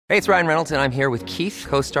Hey, it's Ryan Reynolds, and I'm here with Keith,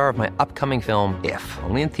 co-star of my upcoming film, If,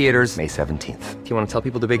 only in theaters May 17th. Do you want to tell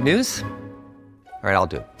people the big news? All right, I'll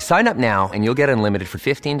do it. Sign up now and you'll get unlimited for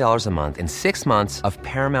 $15 a month and 6 months of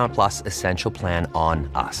Paramount Plus Essential Plan on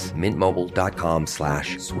us.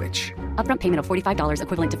 MintMobile.com/switch. Upfront payment of $45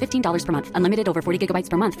 equivalent to $15 per month. Unlimited over 40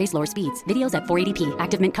 gigabytes per month. Face lower speeds. Videos at 480p.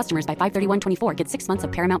 Active Mint customers by 531.24 get 6 months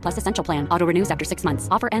of Paramount Plus Essential Plan. Auto renews after 6 months.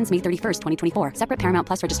 Offer ends May 31st, 2024. Separate Paramount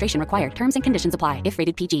Plus registration required. Terms and conditions apply if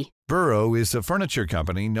rated PG. Burrow is a furniture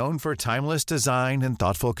company known for timeless design and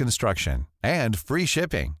thoughtful construction and free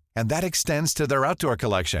shipping. And that extends to their outdoor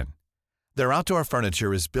collection. Their outdoor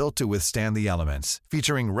furniture is built to withstand the elements,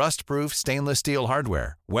 featuring rust-proof stainless steel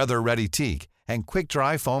hardware, weather-ready teak, and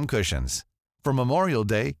quick-dry foam cushions. For Memorial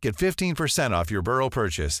Day, get 15% off your Burrow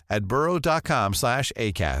purchase at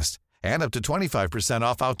burrow.com/acast and up to 25%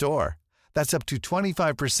 off outdoor. That's up to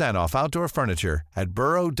 25% off outdoor furniture at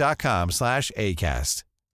burrow.com/acast.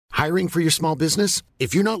 Hiring for your small business?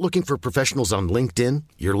 If you're not looking for professionals on LinkedIn,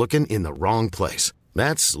 you're looking in the wrong place.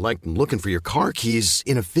 That's like looking for your car keys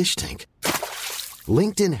in a fish tank.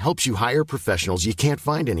 LinkedIn helps you hire professionals you can't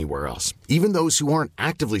find anywhere else, even those who aren't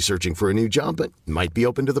actively searching for a new job but might be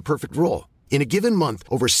open to the perfect role. In a given month,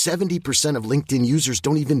 over 70% of LinkedIn users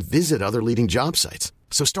don't even visit other leading job sites.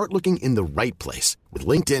 So start looking in the right place. With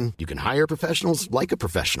LinkedIn, you can hire professionals like a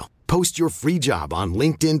professional. Post your free job on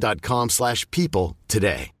linkedin.com/people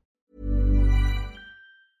today.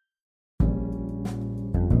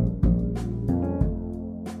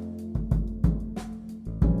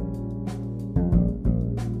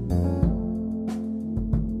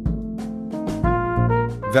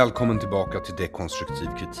 Välkommen tillbaka till Dekonstruktiv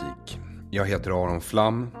kritik. Jag heter Aron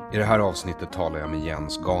Flam. I det här avsnittet talar jag med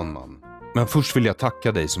Jens Ganman. Men först vill jag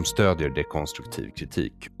tacka dig som stödjer Dekonstruktiv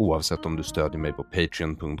kritik. Oavsett om du stödjer mig på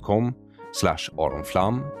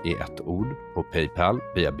patreon.com/aronflam i ett ord, på PayPal,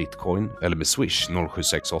 via Bitcoin eller med Swish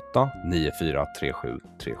 0768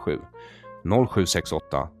 943737.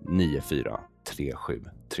 0768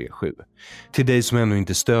 943737. Till dig som ännu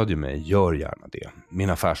inte stödjer mig, gör gärna det. Min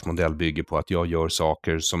affärsmodell bygger på att jag gör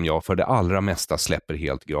saker som jag för det allra mesta släpper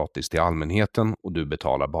helt gratis till allmänheten, och du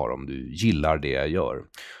betalar bara om du gillar det jag gör.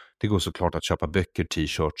 Det går såklart att köpa böcker,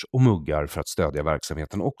 t-shirts och muggar för att stödja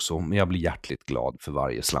verksamheten också, men jag blir hjärtligt glad för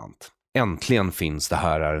varje slant. Äntligen finns Det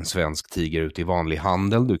här är en svensk tiger ute i vanlig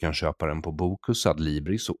handel. Du kan köpa den på Bokus,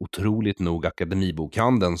 Adlibris och otroligt nog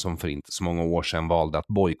Akademibokhandeln, som för inte så många år sedan valde att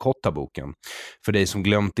bojkotta boken. För dig som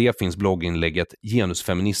glömt det finns blogginlägget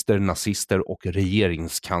Genusfeminister, nazister och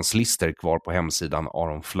regeringskanslister kvar på hemsidan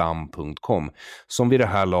aronflam.com, som vid det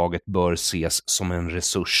här laget bör ses som en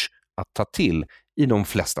resurs att ta till i de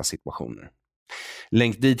flesta situationer.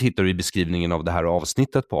 Länk dit hittar du i beskrivningen av det här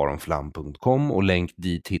avsnittet på aronflam.com, och länk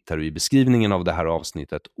dit hittar du i beskrivningen av det här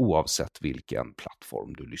avsnittet oavsett vilken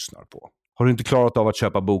plattform du lyssnar på. Har du inte klarat av att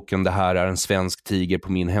köpa boken Det här är en svensk tiger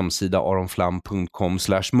på min hemsida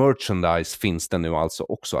aronflam.com/merchandise, finns den nu alltså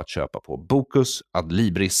också att köpa på Bokus,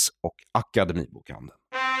 Adlibris och Akademibokhandeln.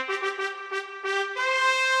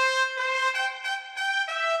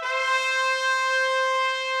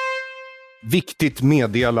 Viktigt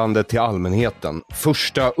meddelande till allmänheten.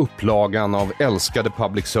 Första upplagan av älskade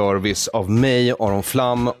public service av mig, Aron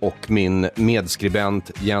Flam, och min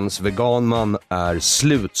medskribent Jens Ganman är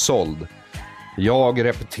slutsåld. Jag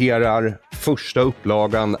repeterar, första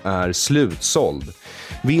upplagan är slutsåld.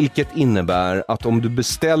 Vilket innebär att om du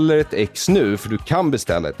beställer ett ex nu, för du kan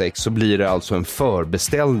beställa ett ex, så blir det alltså en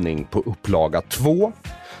förbeställning på upplaga 2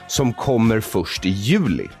 som kommer först i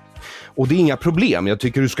juli. Och det är inga problem. Jag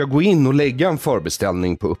tycker du ska gå in och lägga en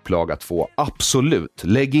förbeställning på upplaga 2. Absolut.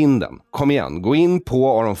 Lägg in den. Kom igen. Gå in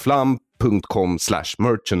på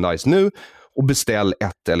aronflam.com/merchandise nu och beställ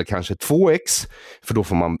 1 eller kanske 2 ex, för då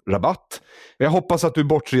får man rabatt. Jag hoppas att du är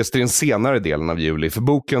bortrest i den senare delen av juli, för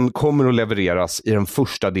boken kommer att levereras i den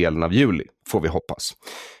första delen av juli, får vi hoppas.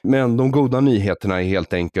 Men de goda nyheterna är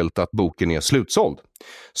helt enkelt att boken är slutsåld.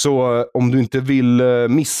 Så om du inte vill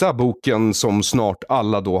missa boken som snart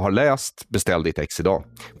alla då har läst, beställ ditt ex idag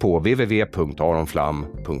på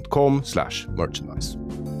www.aronflam.com/merchandise.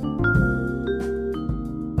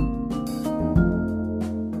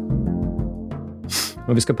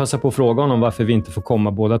 Och vi ska passa på att fråga honom varför vi inte får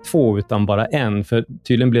komma båda två utan bara en. För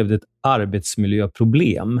tydligen blev det ett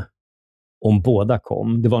arbetsmiljöproblem om båda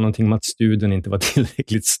kom. Det var någonting om att studion inte var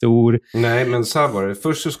tillräckligt stor. Nej, men så här var det.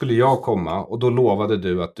 Först så skulle jag komma och då lovade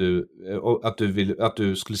du att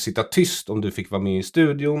du skulle sitta tyst om du fick vara med i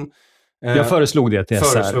studion. Jag föreslog det till SR.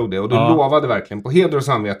 Föreslog det, och du lovade verkligen på heder och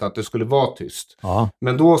samvete att det skulle vara tyst. Ja.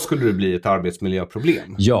 Men då skulle det bli ett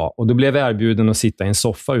arbetsmiljöproblem. Ja, och då blev jag erbjuden att sitta i en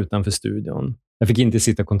soffa utanför studion. Jag fick inte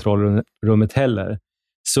sitta i kontrollrummet heller.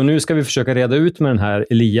 Så nu ska vi försöka reda ut med den här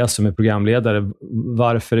Elias som är programledare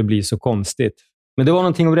varför det blir så konstigt. Men det var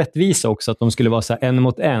någonting om rättvisa också, att de skulle vara så här en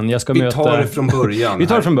mot en. Jag ska Vi tar det från början. Vi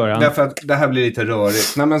tar det från början. Därför att det här blir lite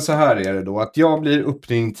rörigt. Nej, men så här är det då. Att jag blir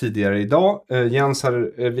uppringd tidigare idag.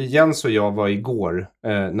 Jens och jag var igår,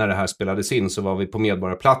 när det här spelades in, så var vi på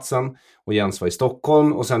Medborgarplatsen. Och Jens var i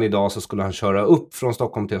Stockholm. Och sen idag så skulle han köra upp från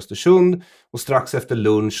Stockholm till Östersund. Och strax efter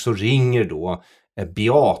lunch så ringer då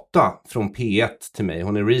Beata från P1 till mig.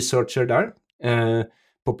 Hon är researcher där.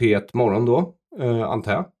 På P1 morgon då,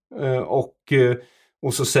 antar jag.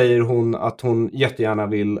 Och så säger hon att hon jättegärna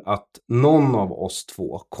vill att någon av oss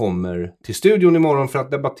två kommer till studion imorgon för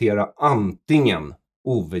att debattera antingen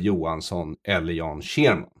Ove Johansson eller Jan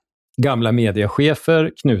Scherman. Gamla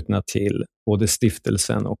mediechefer knutna till både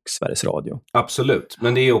stiftelsen och Sveriges Radio. Absolut,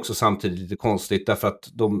 men det är också samtidigt lite konstigt därför att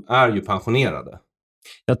de är ju pensionerade.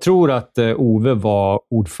 Jag tror att Ove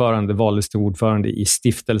valdes till ordförande i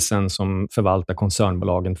stiftelsen som förvaltar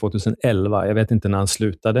koncernbolagen 2011. Jag vet inte när han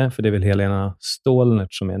slutade, för det är väl Helena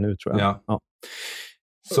Stålnert som är nu, tror jag. Ja.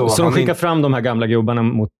 Så de skickar fram de här gamla gubbarna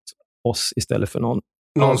mot oss istället för någon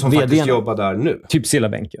som faktiskt jobbar där nu. Typ Silla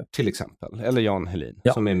Bänke. Till exempel. Eller Jan Helin,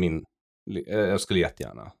 som är min... Jag skulle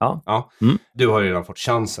jättegärna. Ja. Mm. Du har ju redan fått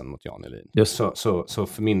chansen mot Jan Helin. Just. Så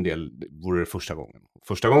för min del vore det första gången.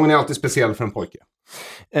 Första gången är alltid speciell för en pojke.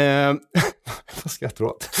 Vad ska jag tro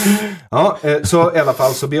åt? Ja, så i alla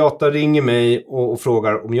fall så Beata ringer mig och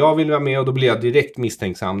frågar om jag vill vara med, och då blir jag direkt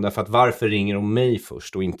misstänksam därför att varför ringer de mig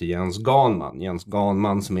först och inte Jens Ganman? Jens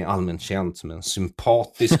Ganman som är allmänt känd som en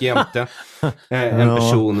sympatisk jämte. En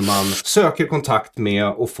person man söker kontakt med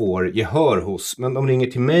och får gehör hos. Men de ringer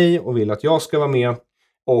till mig och vill att jag ska vara med,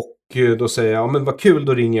 och då säger jag, men vad kul,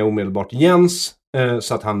 då ringer jag omedelbart Jens.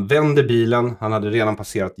 Så att han vände bilen. Han hade redan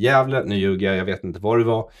passerat Gävle. Nu ljuger jag vet inte var det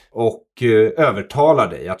var. Och övertalar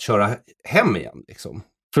dig att köra hem igen. Liksom.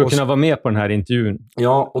 För att kunna vara med på den här intervjun.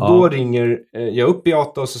 Ja, och då ringer jag upp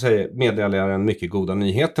Beata och så meddelar jag den mycket goda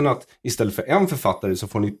nyheten att istället för en författare så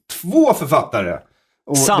får ni 2 författare.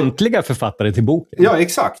 Och samtliga författare till boken. Ja,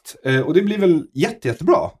 exakt. Och det blir väl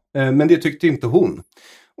jättebra. Men det tyckte inte hon.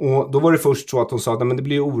 Och då var det först så att hon sa att det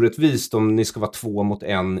blir orättvist om ni ska vara 2 mot 1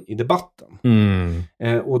 i debatten.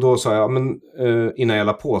 Och då sa jag, innan jag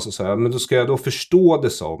la på så sa jag, men då ska jag då förstå det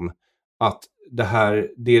som att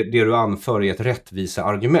det du anför är ett rättvisa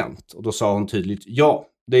argument. Och då sa hon tydligt, ja,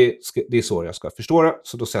 det är så jag ska förstå det.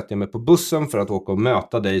 Så då sätter jag mig på bussen för att åka och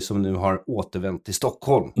möta dig som nu har återvänt till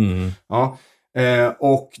Stockholm. Ja.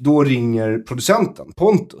 Och då ringer producenten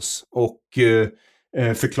Pontus och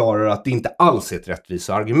förklarar att det inte alls är ett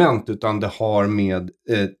rättvisa argument, utan det har med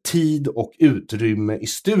tid och utrymme i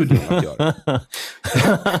studion att göra.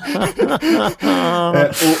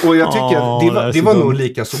 och jag tycker att det var nog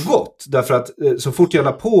lika så gott. Därför att så fort jag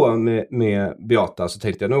la på med Beata så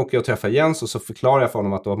tänkte jag, nu åker jag och träffar Jens och så förklarar jag för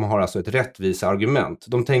honom att de har alltså ett rättvisa argument.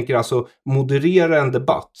 De tänker alltså moderera en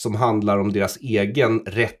debatt som handlar om deras egen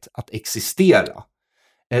rätt att existera.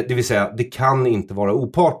 Det vill säga, det kan inte vara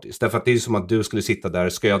opartiskt. Därför att det är som att du skulle sitta där,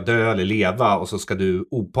 ska jag dö eller leva? Och så ska du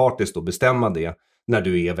opartiskt då bestämma det när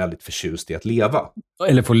du är väldigt förtjust i att leva.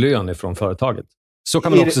 Eller få lön ifrån företaget. Så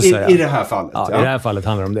kan man också säga. I det här fallet. Ja, i det här fallet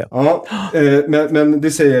handlar det om det. Ja, men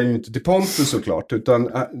det säger jag ju inte till Pontus såklart.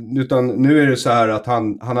 Utan nu är det så här att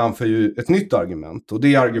han anför ju ett nytt argument. Och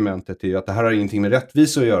det argumentet är ju att det här har ingenting med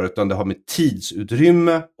rättvisa att göra, utan det har med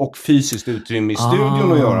tidsutrymme och fysiskt utrymme i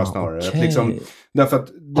studion att göra snarare. Okay. Att liksom, därför att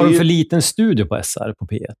har de för liten studio på SR på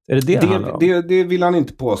P1? Är det vill han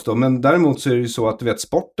inte påstå. Men däremot så är det ju så att du vet,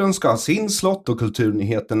 sporten ska ha sin slott och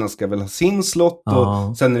kulturnyheterna ska väl ha sin slott.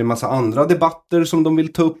 Och sen är det en massa andra debatter som de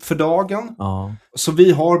vill ta upp för dagen. Så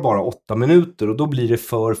vi har bara 8 minuter och då blir det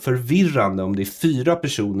för förvirrande om det är 4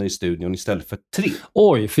 personer i studion istället för 3.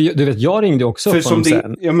 Oj, för du vet, jag ringde också upp dem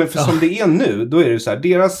sen. Ja, men som det är nu, då är det så här,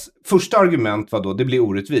 deras första argument var då, det blir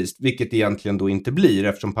orättvist, vilket egentligen då inte blir,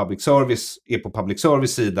 eftersom public service är på public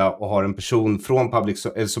service sida och har en person från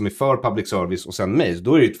som är för public service och sen mig,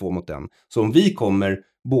 då är det ju 2 mot 1. Så om vi kommer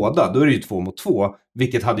båda, då är det ju 2 mot 2,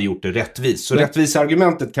 vilket hade gjort det rättvist. Så rättvisa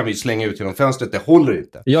argumentet kan vi slänga ut genom fönstret, det håller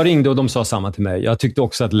inte. Jag ringde och de sa samma till mig. Jag tyckte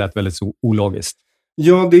också att det lät väldigt så ologiskt.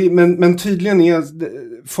 Ja, men tydligen är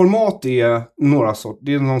format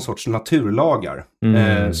är någon sorts naturlagar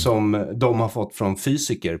som de har fått från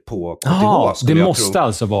fysiker på KTH. Det måste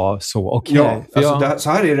alltså vara så. Okay. Ja, alltså så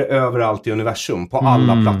här är det överallt i universum, på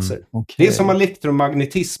alla platser. Okay. Det är som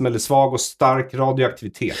elektromagnetism eller svag och stark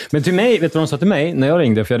radioaktivitet. Men till mig, vet du vad de sa till mig när jag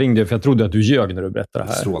ringde? För jag trodde att du ljög när du berättade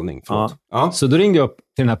det här. Strålning, förlåt. Ja. Så då ringde jag upp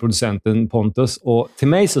till den här producenten Pontus och till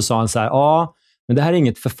mig så sa han så här, Men det här är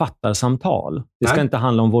inget författarsamtal. Det ska inte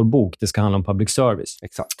handla om vår bok, det ska handla om public service.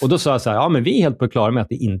 Exakt. Och då sa jag så här, ja men vi är helt på det klara med att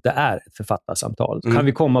det inte är ett författarsamtal. Kan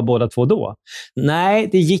vi komma båda två då? Nej,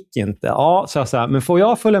 det gick inte. Ja, så jag sa, men får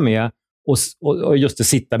jag följa med och just att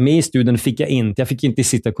sitta med i studion fick jag inte. Jag fick inte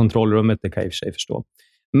sitta i kontrollrummet, det kan jag i och för sig förstå.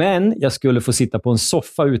 Men jag skulle få sitta på en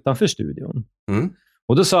soffa utanför studion.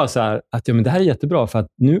 Och då sa jag så här, att men det här är jättebra för att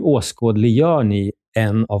nu åskådliggör ni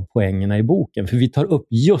en av poängerna i boken. För vi tar upp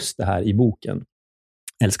just det här i boken.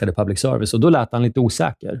 Älskade public service. Och då lät han lite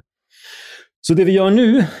osäker. Så det vi gör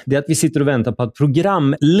nu, det är att vi sitter och väntar på att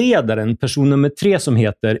programledaren, person nummer 3 som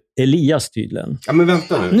heter Elias tydligen. Ja, men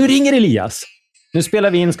vänta nu. Nu ringer Elias. Nu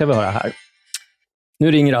spelar vi in, ska vi höra här.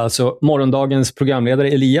 Nu ringer alltså morgondagens programledare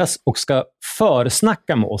Elias och ska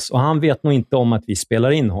försnacka med oss. Och han vet nog inte om att vi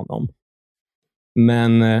spelar in honom.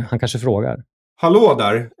 Men han kanske frågar. Hallå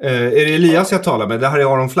där. Är det Elias jag talar med? Det här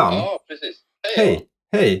är Aron Flam. Ja, precis.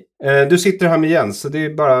 Hej. Du sitter här med Jens, så det är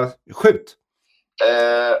bara skjut.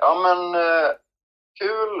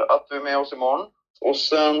 Kul att du är med oss imorgon. Och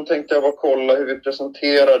sen tänkte jag bara kolla hur vi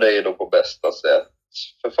presenterar dig då på bästa sätt.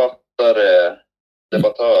 Författare,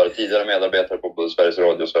 debattör, tidigare medarbetare på både Sveriges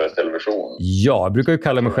Radio och Sveriges Television. Ja, jag brukar ju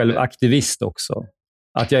kalla mig själv aktivist också.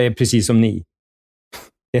 Att jag är precis som ni.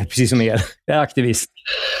 Jag är precis som er. Jag är aktivist.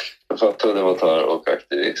 Författare, debattör och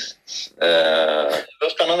aktivist. Det var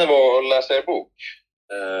spännande att läsa er bok.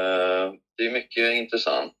 Det är mycket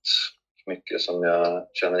intressant. Mycket som jag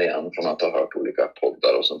känner igen från att ha hört olika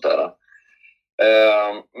poddar och sånt där.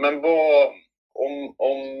 Men vad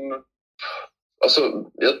alltså,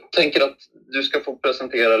 jag tänker att du ska få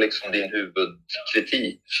presentera liksom din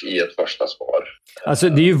huvudkritik i ett första svar. Alltså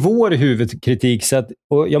det är ju vår huvudkritik, så att,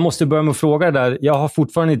 och jag måste börja med att fråga där. Jag har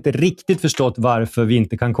fortfarande inte riktigt förstått varför vi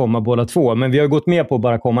inte kan komma båda två, men vi har gått med på att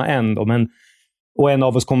bara komma en då, och en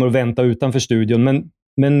av oss kommer att vänta utanför studion,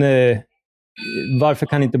 men varför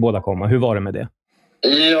kan inte båda komma? Hur var det med det?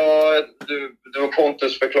 Ja, du och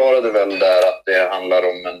Pontus förklarade väl där att det handlar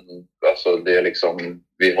om det är liksom,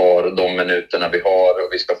 vi har de minuterna vi har och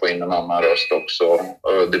vi ska få in en annan röst också.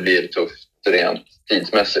 Och det blir tufft rent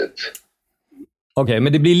tidsmässigt. Okej,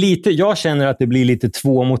 men det blir lite, jag känner att det blir lite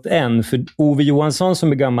 2 mot 1, för Ove Johansson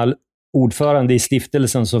som är gammal ordförande i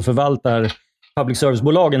stiftelsen som förvaltar public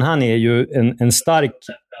service-bolagen, han är ju en stark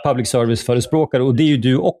public service-förespråkare, och det är ju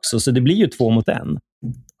du också, så det blir ju 2 mot 1.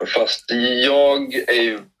 Fast jag är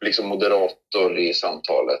ju liksom moderator i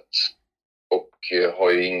samtalet och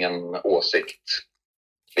har ju ingen åsikt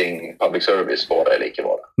kring public service, vara eller icke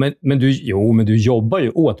vara. Men du jobbar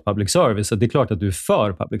ju åt public service, så det är klart att du är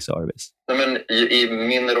för public service. Nej, men i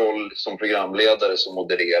min roll som programledare så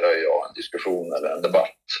modererar jag en diskussion eller en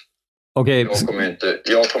debatt. Okay.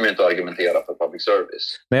 Jag kommer inte att argumentera för public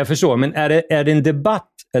service. Men jag förstår, men är det en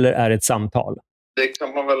debatt eller är det ett samtal? Det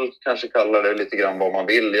kan man väl kanske kalla det lite grann vad man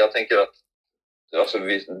vill. Jag tänker att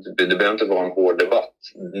det behöver inte vara en hård debatt.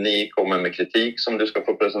 Ni kommer med kritik som du ska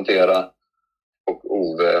få presentera och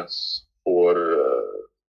Ove får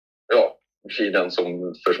sidan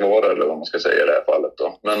som försvarar, eller vad man ska säga i det här fallet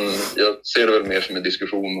då. Men jag ser det väl mer som en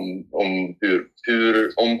diskussion om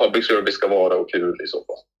hur public service ska vara och hur i så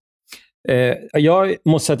fall. Jag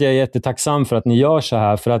måste säga att jag är jättetacksam för att ni gör så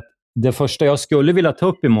här, för att det första jag skulle vilja ta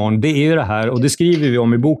upp imorgon, det är ju det här, och det skriver vi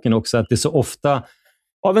om i boken också, att det så ofta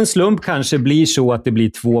av en slump kanske blir så att det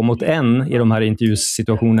blir 2 mot 1 i de här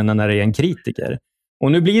intervjusituationerna när det är en kritiker.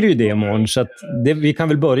 Och nu blir det ju det imorgon, så att vi kan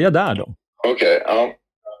väl börja där då. Okej, ja.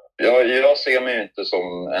 Jag ser mig inte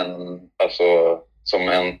som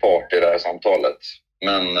en part i det här samtalet.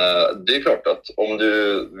 Men det är klart att om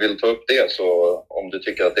du vill ta upp det, så om du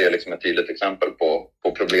tycker att det är liksom ett tydligt exempel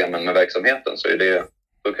på problemen med verksamheten, så är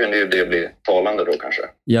då kan ju det bli talande då kanske.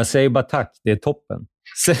 Jag säger bara tack, det är toppen.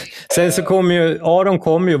 Sen så kommer ju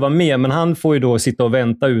Aron vara med, men han får ju då sitta och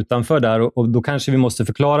vänta utanför där, och då kanske vi måste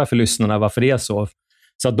förklara för lyssnarna varför det är så.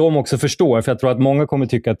 Så att de också förstår, för jag tror att många kommer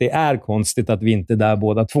tycka att det är konstigt att vi inte är där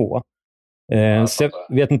båda två. Så jag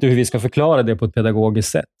vet inte hur vi ska förklara det på ett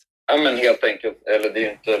pedagogiskt sätt. Ja, men helt enkelt, eller det är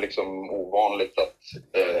ju inte liksom ovanligt att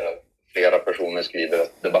flera personer skriver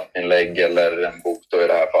ett debattinlägg eller en bok då i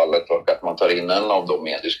det här fallet, och att man tar in en av dem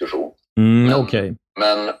i en diskussion. Okej.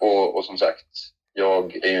 Men och som sagt,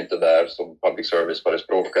 jag är ju inte där som public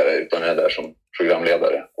service-förespråkare, utan jag är där som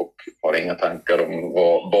programledare och har inga tankar om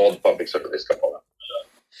vad public service ska vara.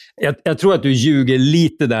 Jag tror att du ljuger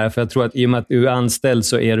lite där, för jag tror att i och med att du är anställd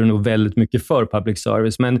så är du nog väldigt mycket för public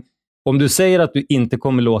service. Men om du säger att du inte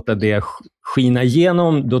kommer låta det skina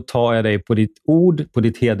igenom, då tar jag dig på ditt ord, på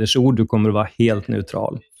ditt hedersord. Du kommer att vara helt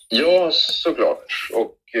neutral. Ja, såklart.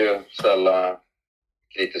 Och ställa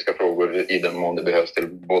kritiska frågor i den mån det behövs till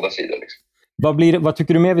båda sidor. Liksom. Vad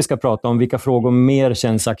tycker du mer vi ska prata om? Vilka frågor mer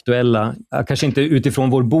känns aktuella? Kanske inte utifrån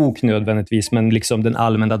vår bok nödvändigtvis, men liksom den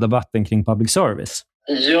allmänna debatten kring public service.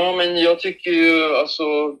 Ja, men jag tycker ju,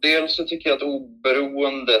 alltså, dels så tycker jag att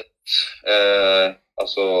oberoendet,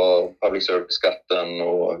 alltså public service-skatten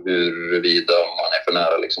och huruvida man är för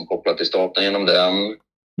nära liksom kopplat till staten genom den,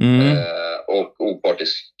 och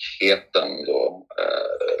opartiskheten då,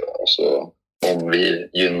 alltså om vi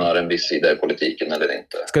gynnar en viss sida i politiken eller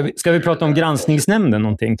inte. Ska vi prata om granskningsnämnden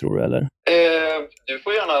någonting, tror du, eller? Du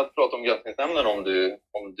får gärna prata om granskningsnämnden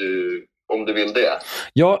om du vill det.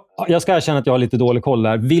 Ja, jag ska erkänna att jag har lite dålig koll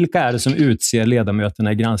där. Vilka är det som utser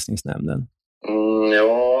ledamöterna i granskningsnämnden?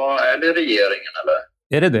 Ja, är det regeringen eller?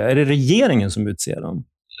 Är det det? Är det regeringen som utser dem?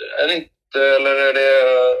 Är det inte, eller är det...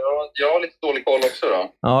 Jag har lite dålig koll också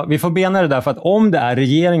då. Ja, vi får bena det där, för att om det är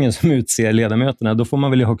regeringen som utser ledamöterna, då får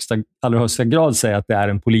man väl i allra högsta grad säga att det är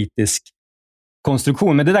en politisk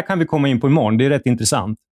konstruktion. Men det där kan vi komma in på imorgon. Det är rätt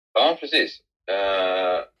intressant. Ja, precis.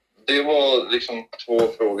 Det var liksom 2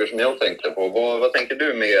 frågor som jag tänkte på. Vad tänker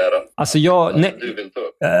du mer alltså du vill ta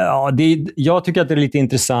upp? Jag tycker att det är lite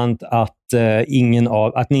intressant att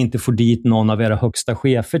att ni inte får dit någon av era högsta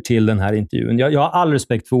chefer till den här intervjun. Jag har all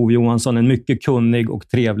respekt för Ove Johansson, en mycket kunnig och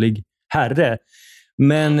trevlig herre.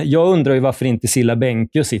 Men jag undrar ju varför inte Silla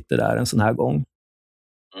Bänke sitter där en sån här gång.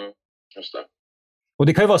 Just det. Och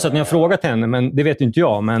det kan ju vara så att ni har frågat henne, men det vet inte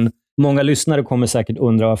jag. Men många lyssnare kommer säkert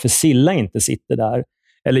undra varför Silla inte sitter där.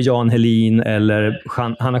 Eller Jan Helin eller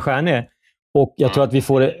Hanna Stjärne. Och jag tror att vi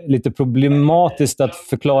får det lite problematiskt att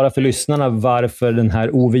förklara för lyssnarna varför den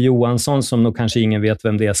här Ove Johansson, som nog kanske ingen vet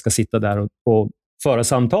vem det är, ska sitta där och föra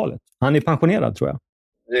samtalet. Han är pensionerad, tror jag.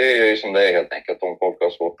 Det är ju som det är helt enkelt. Om folk har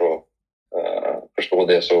svårt att förstå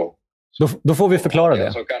det så... Då får vi förklara det.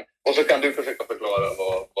 Och så kan du försöka förklara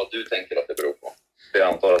vad du tänker att det beror på.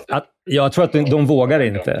 Jag antar att jag tror att de vågar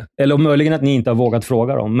inte. Eller möjligen att ni inte har vågat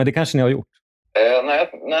fråga dem. Men det kanske ni har gjort.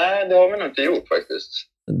 Nej, det har vi nog inte gjort faktiskt.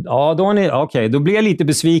 Ja, då blir jag lite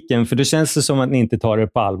besviken, för det känns som att ni inte tar det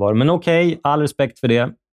på allvar. Men okej, all respekt för det.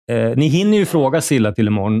 Ni hinner ju fråga Silla till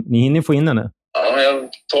imorgon. Ni hinner få in henne. Ja, jag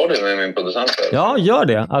tar det med min producent här. Ja, gör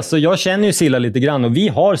det. Alltså, jag känner ju Silla lite grann och vi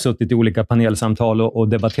har suttit i olika panelsamtal och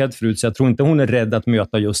debatterat förut, så jag tror inte hon är rädd att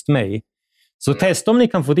möta just mig. Så testa om ni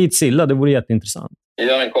kan få dit Silla, det vore jätteintressant. Jag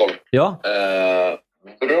gör en koll. Ja.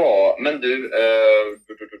 Bra, men du...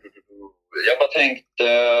 jag bara tänkte...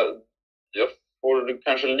 Jag får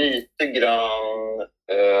kanske lite grann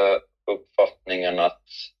uppfattningen att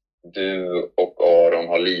du och Aron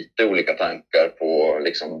har lite olika tankar på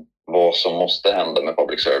liksom vad som måste hända med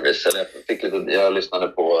public service. Jag lyssnade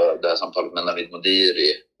på det här samtalet med Navid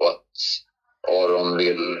Modiri och att Aron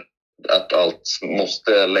vill att allt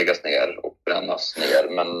måste läggas ner och brännas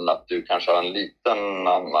ner, men att du kanske har en liten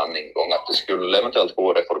annan ingång, att det skulle eventuellt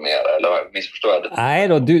gå att reformera, eller missförstår jag det? Nej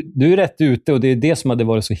då, du är rätt ute, och det är det som hade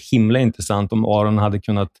varit så himla intressant om Aron hade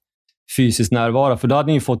kunnat fysiskt närvara, för då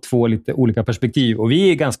hade ni fått 2 lite olika perspektiv, och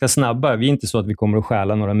vi är ganska snabba, vi är inte så att vi kommer att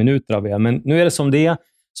stjäla några minuter av er, men nu är det som det är.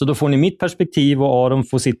 Så då får ni mitt perspektiv och Aron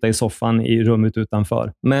får sitta i soffan i rummet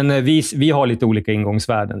utanför. Men vi har lite olika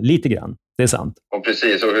ingångsvärden. Lite grann. Det är sant. Och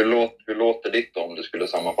precis. Och hur låter ditt om du skulle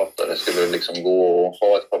sammanfatta det? Skulle det liksom gå att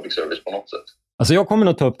ha ett public service på något sätt? Alltså jag kommer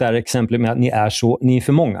att ta upp det här exemplet med att ni är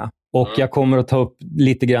för många. Och jag kommer att ta upp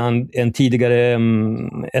lite grann en tidigare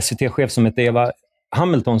SVT-chef som heter Eva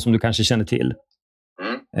Hamilton, som du kanske känner till.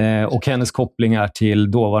 Och hennes kopplingar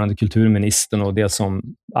till dåvarande kulturministern och det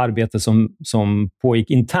arbete som pågick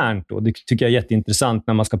internt. Då. Det tycker jag är jätteintressant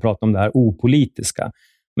när man ska prata om det här opolitiska.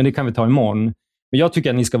 Men det kan vi ta imorgon. Men jag tycker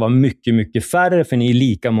att ni ska vara mycket, mycket färre, för ni är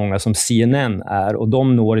lika många som CNN är, och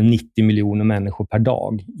de når 90 miljoner människor per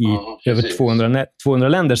dag i över 200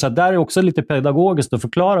 länder. Så där är också lite pedagogiskt att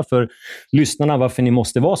förklara för lyssnarna varför ni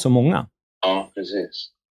måste vara så många. Ja,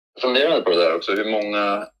 precis. Jag funderade på det där också, hur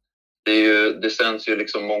många... Det sänds ju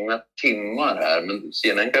liksom många timmar här, men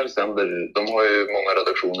CNN kanske sänder, de har ju många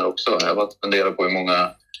redaktioner också. Jag bara funderar på hur många,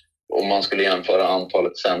 om man skulle jämföra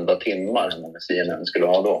antalet sända timmar, hur många CNN skulle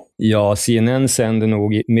ha då? Ja, CNN sänder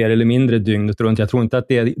nog mer eller mindre dygnet runt. Jag tror inte att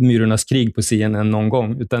det är Myrornas krig på CNN någon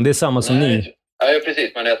gång, utan det är samma som ni. Ja,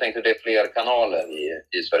 precis, men jag tänkte det är fler kanaler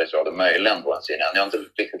i Sveriges Radio möjligen på en CNN. Jag har inte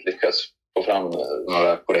riktigt lyckats få fram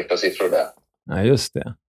några korrekta siffror där. Ja, just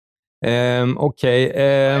det. Okej.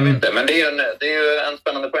 Men det är ju en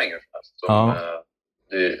spännande poäng som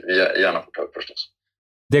du gärna får ta upp förstås.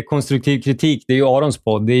 Dekonstruktiv kritik, det är ju Arons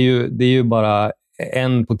podd. Det är ju bara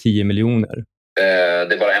 1 på 10 miljoner.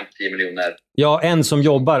 Det är bara 1 på 10 miljoner? Ja, en som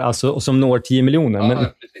jobbar, alltså, och som når 10 miljoner. Ja, men,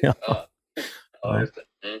 precis. Ja, just det.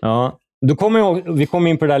 Ja. Vi kommer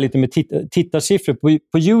in på det där lite med tittarsiffror.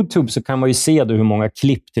 På YouTube så kan man ju se då hur många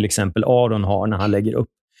klipp till exempel Aron har när han lägger upp.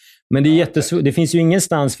 Men det finns ju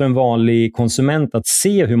ingenstans för en vanlig konsument att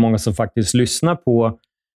se hur många som faktiskt lyssnar på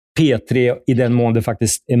P3 i den mån det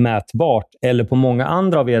faktiskt är mätbart, eller på många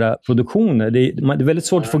andra av era produktioner. Det är väldigt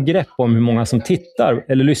svårt att få grepp om hur många som tittar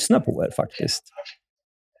eller lyssnar på er faktiskt.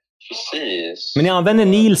 Precis. Men ni använder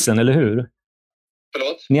Nielsen, eller hur?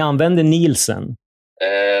 Förlåt? Ni använder Nielsen.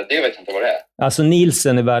 Det vet jag inte vad det är. Alltså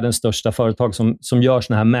Nielsen är världens största företag som gör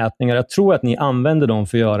såna här mätningar. Jag tror att ni använder dem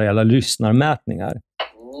för att göra alla lyssnarmätningar.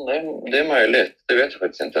 Det är möjligt. Det vet jag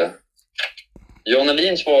faktiskt inte. Jan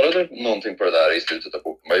Elin svarade någonting på det där i slutet av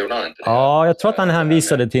boken. Vad gjorde han inte det? Ja, jag tror att han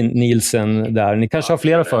hänvisade till Nielsen där. Ni kanske har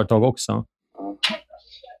flera företag också.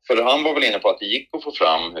 För han var väl inne på att det gick att få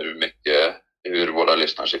fram hur våra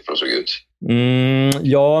lyssnarsiffror såg ut.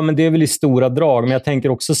 Ja, men det är väl i stora drag. Men jag tänker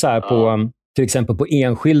också så här på till exempel på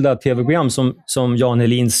enskilda tv-program som Jan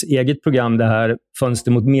Helins eget program, det här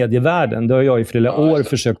Fönster mot medievärlden. Det har jag i flera år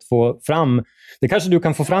försökt få fram. Det kanske du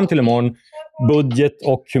kan få fram till imorgon. Budget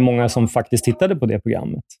och hur många som faktiskt tittade på det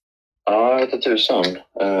programmet. Ja, jag vet inte tusan.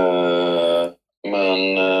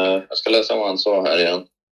 Men jag ska läsa vad han sa här igen.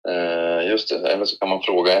 Just det, eller så kan man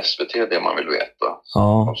fråga SVT det man vill veta.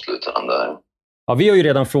 Ja. Där. Ja, vi har ju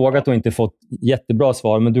redan frågat och inte fått jättebra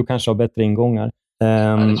svar, men du kanske har bättre ingångar.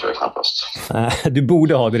 Nej, det tror jag knappast. Du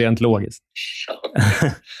borde ha det rent logiskt.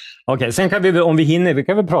 Okej, sen kan vi, om vi hinner, vi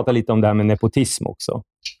kan väl prata lite om det här med nepotism också.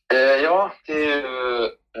 Ja,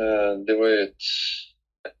 det var ju ett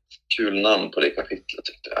kul namn på det kapitlet,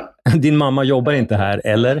 tyckte jag. Din mamma jobbar inte här,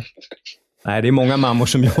 eller? Nej, det är många mammor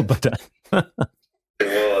som jobbar där. Det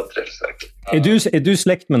var träffsäkert. Är du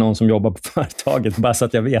släkt med någon som jobbar på företaget? Bara så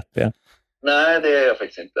att jag vet det. Nej, det är jag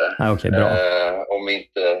faktiskt inte. Okej, bra. Om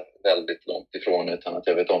inte väldigt långt ifrån, utan att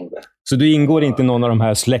jag vet om det. Så du ingår inte i någon av de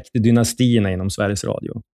här släktdynastierna inom Sveriges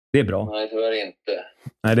Radio? Det är bra. Nej, tyvärr inte.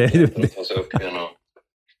 Nej, det är att ta sig upp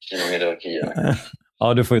genom hierarkierna.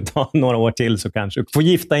 Ja, du får ju ta några år till så kanske. Du får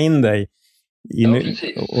gifta in dig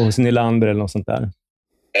hos Nylander eller något sånt där.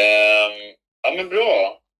 Ja, men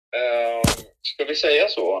bra. Ska vi säga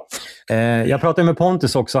så? Jag pratade med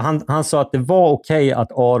Pontus också. Han sa att det var okej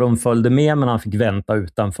att Aron följde med, men han fick vänta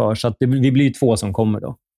utanför. Så att vi blir ju 2 som kommer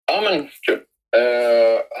då. Ja, men kul.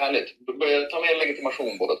 Härligt. Ta med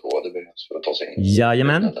legitimation båda 2. Det behövs för att ta sig in.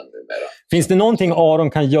 Jajamän. Finns det någonting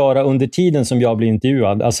Aron kan göra under tiden som jag blir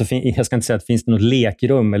intervjuad? Alltså, jag ska inte säga att finns det något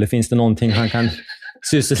lekrum, eller finns det någonting han kan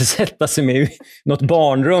sysselsätta sig med? Något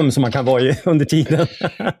barnrum som man kan vara i under tiden?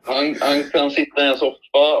 Han kan sitta i en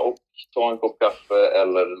soffa och ta en kopp kaffe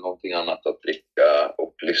eller någonting annat att dricka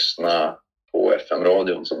och lyssna på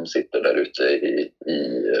FM-radion som sitter där ute i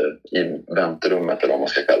väntrummet, eller vad man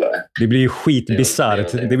ska kalla det. Det blir ju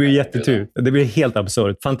skitbisarrt. Det blir jättetur. Det blir helt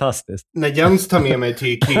absurt. Fantastiskt. När Jens tar med mig till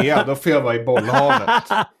Ikea, då får jag vara i bollhavet.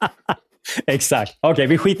 Exakt. Okej,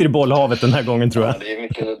 vi skiter i bollhavet den här gången, tror jag. Ja,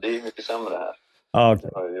 det är mycket sämre här. Ja,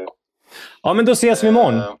 okay. Ja, men då ses vi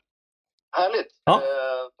imorgon. Härligt. Ja.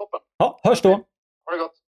 Toppen. Ja, hörs då. Ha det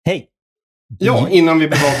gott. Hej. Ja, innan vi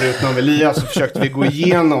blev avbrutna av Elias så försökte vi gå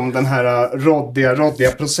igenom den här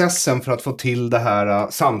råddiga processen för att få till det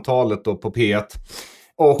här samtalet då på P1.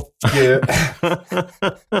 Och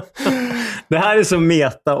det här är så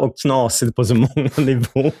meta och knasigt på så många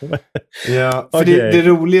nivåer. Ja, för okay. det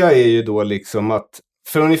roliga är ju då liksom att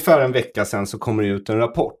för ungefär en vecka sedan så kommer det ut en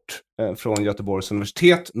rapport från Göteborgs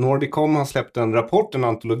universitet. Nordicom har släppt en rapport, en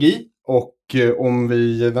antologi. Och om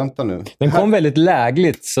vi väntar nu. Den kom väldigt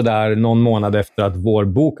lägligt sådär någon månad efter att vår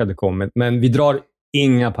bok hade kommit. Men vi drar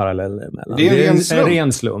inga paralleller emellan. Det är en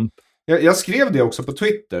ren slump. Jag skrev det också på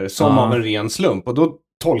Twitter som av en ren slump. Och då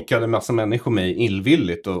tolkade en massa människor mig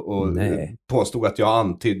illvilligt och påstod att jag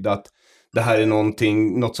antydde att det här är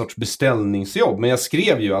något sorts beställningsjobb. Men jag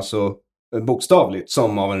skrev ju alltså bokstavligt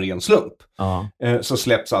som av en ren slump. Så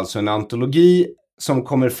släpps alltså en antologi som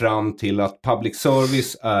kommer fram till att public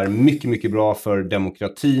service är mycket, mycket bra för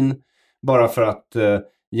demokratin. Bara för att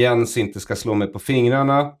Jens inte ska slå mig på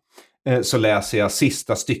fingrarna så läser jag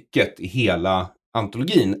sista stycket i hela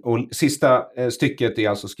antologin. Och sista stycket är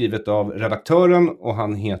alltså skrivet av redaktören och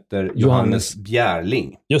han heter Johannes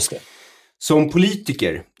Bjärling. Just det. Som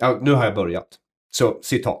politiker, nu har jag börjat. Så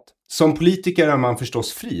citat. Som politiker är man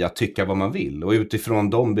förstås fri att tycka vad man vill och utifrån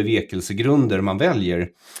de bevekelsegrunder man väljer.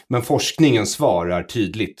 Men forskningen svarar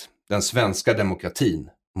tydligt. Den svenska demokratin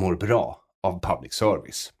mår bra av public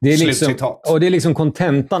service. Det är liksom, och det är liksom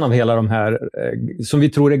kontentan av hela de här som vi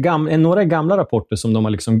tror är några gamla rapporter som de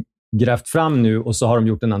har liksom grävt fram nu och så har de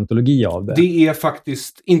gjort en antologi av det? Det är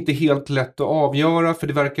faktiskt inte helt lätt att avgöra, för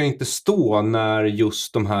det verkar inte stå när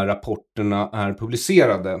just de här rapporterna är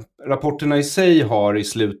publicerade. Rapporterna i sig har i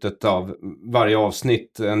slutet av varje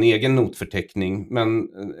avsnitt en egen notförteckning,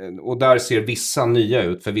 och där ser vissa nya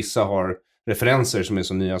ut, för vissa har referenser som är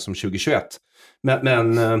så nya som 2021.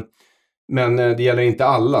 Men det gäller inte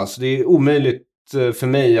alla, så det är omöjligt för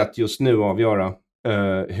mig att just nu avgöra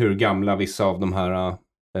hur gamla vissa av de här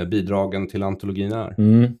bidragen till antologin är.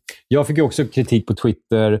 Jag fick ju också kritik på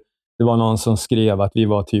Twitter. Det var någon som skrev att vi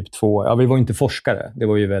var typ 2. Ja, vi var inte forskare. Det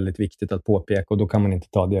var ju väldigt viktigt att påpeka, och då kan man inte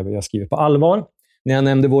ta det vi har skrivit på allvar när jag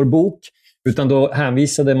nämnde vår bok. Utan då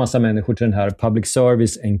hänvisade en massa människor till den här Public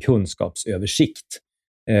Service, en kunskapsöversikt.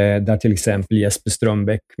 Där till exempel Jesper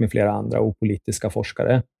Strömbäck med flera andra opolitiska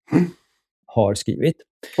forskare har skrivit.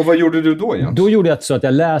 Och vad gjorde du då, Jens? Då gjorde jag så att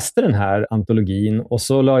jag läste den här antologin och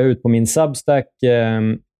så la jag ut på min Substack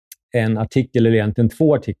en artikel, eller egentligen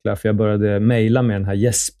 2 artiklar, för jag började mejla med den här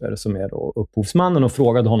Jesper som är då upphovsmannen och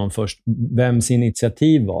frågade honom först vems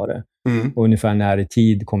initiativ var det? Och ungefär när i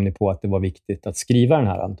tid kom ni på att det var viktigt att skriva den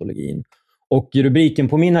här antologin? Och rubriken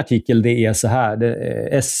på min artikel, det är så här: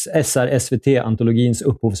 SR-SVT-antologins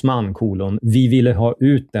upphovsman, vi ville ha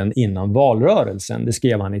ut den innan valrörelsen. Det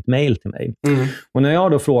skrev han i ett mejl till mig. Och när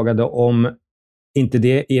jag då frågade om inte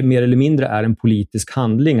det är mer eller mindre är en politisk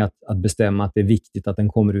handling att bestämma att det är viktigt att den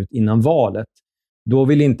kommer ut innan valet, då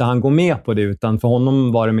vill inte han gå med på det, utan för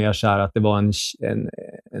honom var det mer så här att det var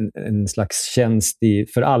en slags tjänst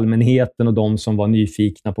för allmänheten och de som var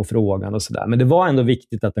nyfikna på frågan och sådär. Men det var ändå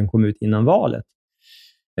viktigt att den kom ut innan valet.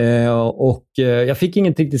 Jag fick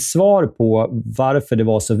inget riktigt svar på varför det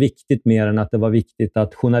var så viktigt, mer än att det var viktigt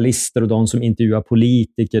att journalister och de som intervjuar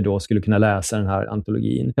politiker då skulle kunna läsa den här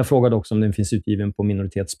antologin. Jag frågade också om den finns utgiven på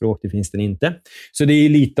minoritetsspråk. Det finns den inte. Så det är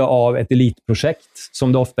lite av ett elitprojekt,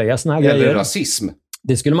 som det ofta är såna här grejer. Eller rasism.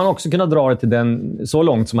 Det skulle man också kunna dra det till den så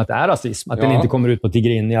långt som att det är rasism. Att den inte kommer ut på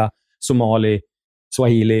tigrinja, somali,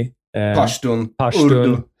 swahili, pashtun,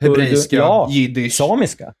 urdu, hebreiska, jiddisch,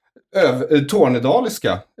 samiska.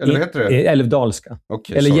 Tornedaliska, eller vad heter det? Älvdalska.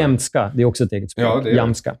 Okay, eller jämska, det är också ett eget språk. Ja, det är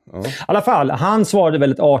jämska. Ja. I alla fall, han svarade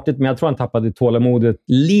väldigt artigt, men jag tror han tappade tålamodet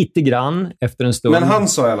lite grann efter en stund. Men han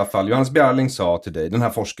sa i alla fall, Johannes Bjärling sa till dig, den här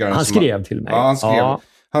forskaren han skrev till mig. Ja,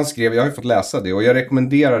 han skrev, jag har ju fått läsa det, och jag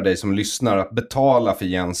rekommenderar dig som lyssnar att betala för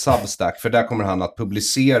Jens Substack, för där kommer han att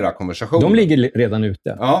publicera konversationen. De ligger redan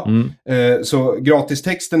ute. Ja, så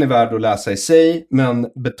gratistexten är värd att läsa i sig, men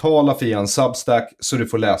betala för Jens Substack så du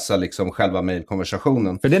får läsa liksom själva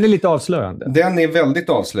mejlkonversationen. För den är lite avslöjande. Den är väldigt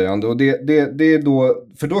avslöjande, och det är då,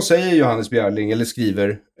 för då säger Johannes Bjärling, eller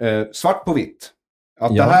skriver svart på vitt,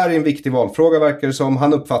 att det här är en viktig valfråga, verkar det som.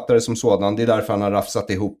 Han uppfattar det som sådan. Det är därför han har rafsat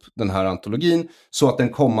ihop den här antologin, så att den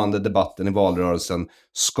kommande debatten i valrörelsen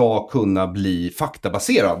ska kunna bli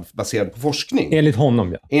faktabaserad, baserad på forskning. Enligt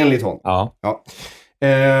honom, ja. Enligt honom. Ja.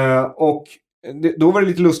 Och då var det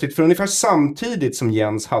lite lustigt, för ungefär samtidigt som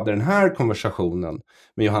Jens hade den här konversationen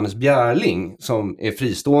med Johannes Bjärling, som är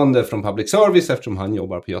fristående från public service eftersom han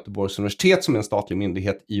jobbar på Göteborgs universitet som är en statlig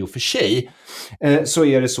myndighet i och för sig, så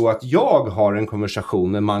är det så att jag har en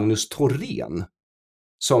konversation med Magnus Thorén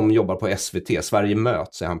som jobbar på SVT, Sverige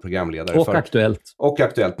möts är han programledare och för. Och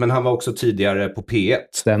Aktuellt, men han var också tidigare på P1.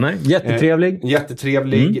 Stämmer,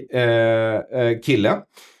 jättetrevlig. Kille.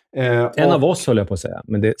 En av oss, håller jag på att säga.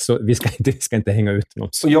 Men vi ska inte hänga ut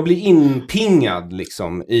något. Och jag blir inpingad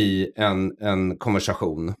liksom i en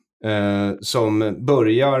konversation som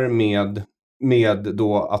börjar med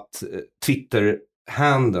då att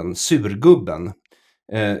Twitter-handeln, surgubben,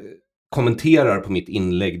 kommenterar på mitt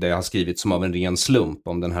inlägg där jag har skrivit som av en ren slump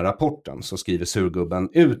om den här rapporten. Så skriver surgubben: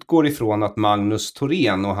 utgår ifrån att Magnus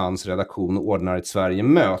Thorén och hans redaktion ordnar ett Sverige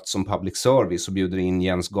möts som public service och bjuder in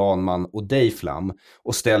Jens Ganman och dig Flam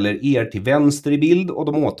och ställer er till vänster i bild och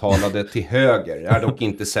de åtalade till höger. Jag är dock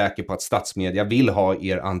inte säker på att statsmedia vill ha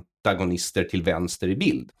er antagonister till vänster i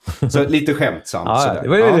bild. Så lite skämtsamt. Det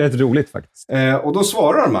var ju rätt roligt faktiskt. Och då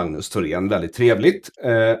svarar Magnus Thorén väldigt trevligt: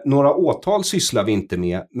 några åtal sysslar vi inte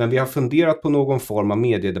med, men vi har funderat på någon form av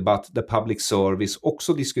mediedebatt där public service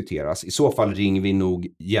också diskuteras. I så fall ringer vi nog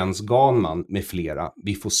Jens Ganman med flera.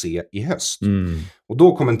 Vi får se i höst. Och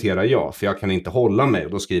då kommenterar jag, för jag kan inte hålla mig,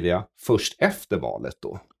 och då skriver jag först efter valet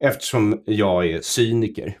då, eftersom jag är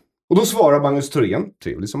cyniker. Och då svarar Magnus Thorén,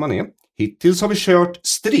 trevlig som han är: hittills har vi kört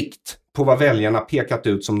strikt på vad väljarna pekat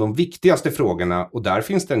ut som de viktigaste frågorna, och där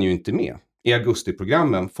finns den ju inte med. I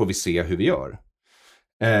augustiprogrammen får vi se hur vi gör.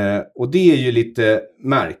 Och det är ju lite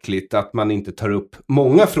märkligt att man inte tar upp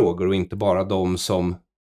många frågor och inte bara de som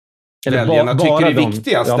väljarna tycker är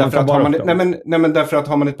viktigast. Därför att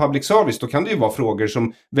har man ett public service, då kan det ju vara frågor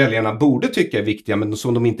som väljarna borde tycka är viktiga men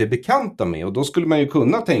som de inte är bekanta med. Och då skulle man ju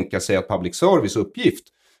kunna tänka sig att public service uppgift,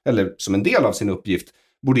 eller som en del av sin uppgift,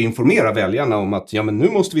 borde informera väljarna om att men nu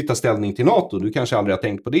måste vi ta ställning till NATO. Du kanske aldrig har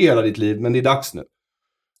tänkt på det hela ditt liv, men det är dags nu.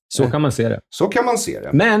 Så kan man se det. Så kan man se det.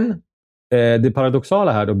 Men det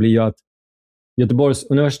paradoxala här då blir ju att Göteborgs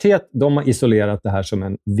universitet, de har isolerat det här som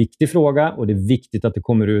en viktig fråga och det är viktigt att det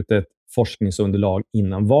kommer ut ett forskningsunderlag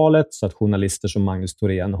innan valet så att journalister som Magnus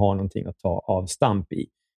Thorén har någonting att ta avstamp i.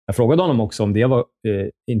 Jag frågade honom också om det var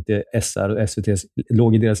inte SR och SVT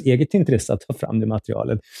låg i deras eget intresse att ta fram det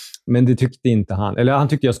materialet. Men det tyckte inte han. Eller han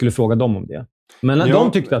tyckte jag skulle fråga dem om det. Men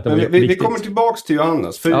de tyckte att det var viktigt. Vi kommer tillbaks till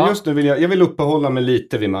Johannes. För just nu jag vill uppehålla mig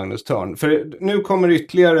lite vid Magnus Thorn. För nu kommer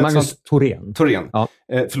ytterligare... Magnus Thorén. Ja.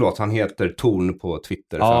 Förlåt, han heter Thorn på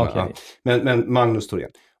Twitter. Okay. Men Magnus Thorén.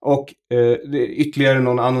 Och ytterligare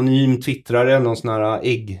någon anonym twittrare, någon sån här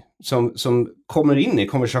ägg som kommer in i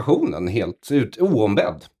konversationen helt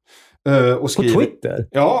oombedd. Och skriver, på Twitter?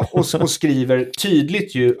 Ja, och skriver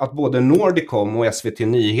tydligt ju att både Nordicom och SVT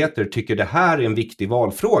Nyheter tycker det här är en viktig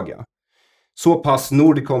valfråga. Så pass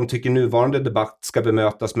Nordicom tycker nuvarande debatt ska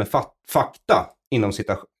bemötas med fakta inom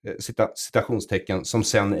citationstecken som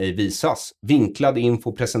sen ej visas. Vinklad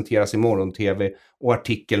info presenteras i morgon-tv och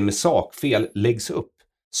artikel med sakfel läggs upp.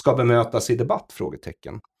 Ska bemötas i debatt?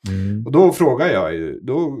 Frågetecken. Och då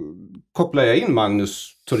då kopplar jag in Magnus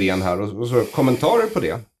Thorén här och så kommentarer på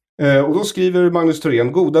det. Och då skriver Magnus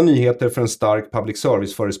Thorén: goda nyheter för en stark public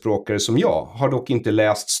service-förespråkare som jag. Har dock inte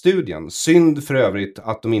läst studien. Synd för övrigt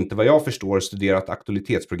att de inte, vad jag förstår, studerat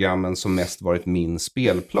aktualitetsprogrammen som mest varit min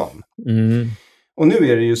spelplan. Och nu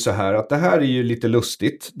är det ju så här att det här är ju lite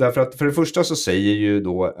lustigt. Därför att för det första så säger ju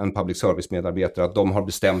då en public service-medarbetare att de har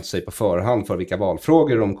bestämt sig på förhand för vilka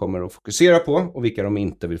valfrågor de kommer att fokusera på och vilka de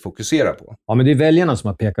inte vill fokusera på. Ja, men det är väljarna som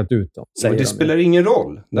har pekat ut dem. Men det spelar ingen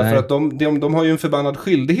roll. Därför att de har ju en förbannad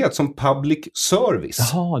skyldighet som public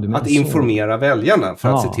service att informera väljarna för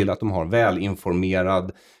att se till att de har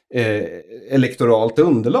välinformerad elektoralt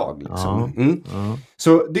underlag. Liksom.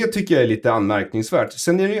 Så det tycker jag är lite anmärkningsvärt.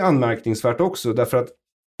 Sen är det ju anmärkningsvärt också därför att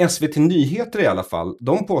SVT Nyheter i alla fall,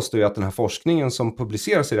 de påstår ju att den här forskningen som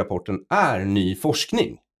publiceras i rapporten är ny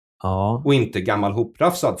forskning. Och inte gammal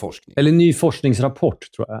hoprafsad forskning. Eller ny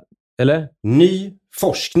forskningsrapport, tror jag. Eller? Ny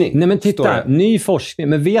forskning. Nej, men titta. Ny forskning.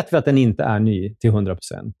 Men vet vi att den inte är ny till 100%?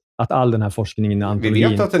 Att all den här forskningen är antologin...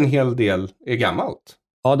 Vi vet att en hel del är gammalt.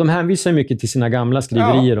 Ja, de hänvisar mycket till sina gamla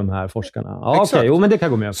skriverier, de här forskarna. Ja, okej. Jo, men det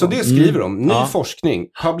kan gå med på. Så det skriver de. Ny forskning.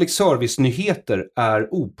 Public service-nyheter är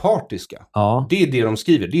opartiska. Det är det de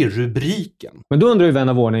skriver. Det är rubriken. Men då undrar ju vän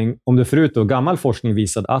av ordning om det förut då gammal forskning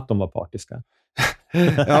visade att de var partiska.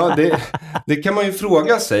 Ja, det kan man ju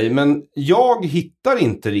fråga sig. Men jag hittar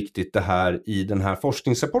inte riktigt det här i den här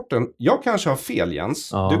forskningsrapporten. Jag kanske har fel,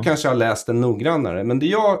 Jens. Du kanske har läst den noggrannare. Men det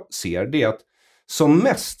jag ser, det är att som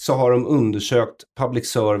mest så har de undersökt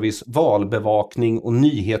public service, valbevakning och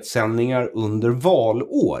nyhetssändningar under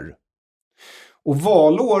valår. Och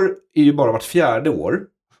valår är ju bara vart 4:e år.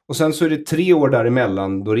 Och sen så är det 3 år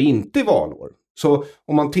däremellan då det inte är valår. Så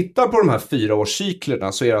om man tittar på de här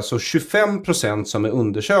 4-årscyklerna så är det alltså 25% som är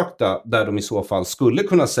undersökta där de i så fall skulle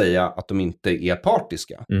kunna säga att de inte är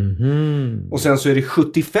partiska. Och sen så är det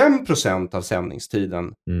 75% av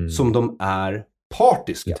sändningstiden som de är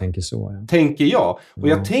partiska. Jag tänker så, ja. Tänker jag. Och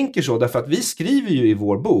jag tänker så därför att vi skriver ju i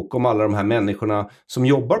vår bok om alla de här människorna som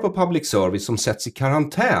jobbar på public service som sätts i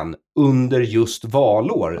karantän under just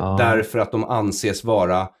valår. Därför att de anses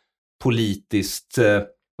vara politiskt,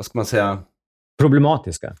 vad ska man säga?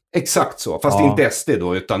 Problematiska. Exakt så. Fast inte SD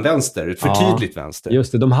då, utan vänster. Ett förtydligt vänster.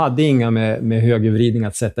 Just det, de hade inga med högervridning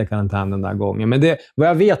att sätta i karantän den där gången. Men det, vad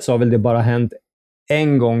jag vet så har väl det bara hänt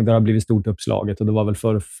en gång där det har blivit stort uppslaget. Och det var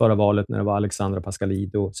väl förra valet när det var Alexandra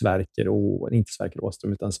Pascalidou, Sverker och inte Sverker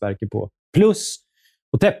Åström utan Sverker på plus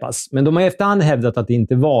och Teppas. Men de har i efterhand hävdat att det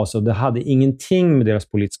inte var så. Det hade ingenting med deras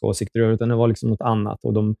politiska åsikter utan det var liksom något annat.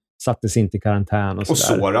 Och de sattes inte i karantän och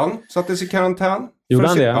sådär. Och Soran sattes i karantän. Gjorde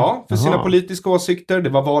han det? Ja, för sina politiska åsikter. Det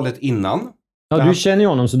var valet innan. Ja, du känner ju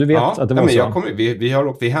honom så du vet att det var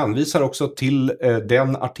så. Vi hänvisar också till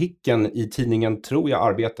den artikeln i tidningen, tror jag,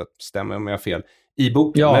 Arbetet, stämmer om jag har fel, i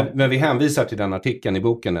boken. Ja. Men vi hänvisar till den artikeln i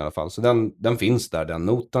boken i alla fall. Så den finns där, den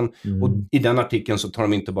noten. Och i den artikeln så tar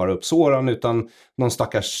de inte bara upp Soran utan någon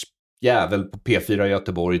stackars jävel på P4 i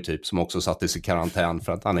Göteborg typ, som också sattes i karantän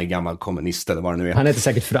för att han är gammal kommunist eller vad det nu är. Han heter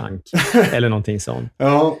säkert Frank eller någonting sånt.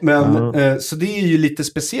 Ja, men så det är ju lite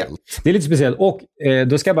speciellt. Det är lite speciellt. Och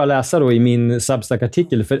då ska jag bara läsa då i min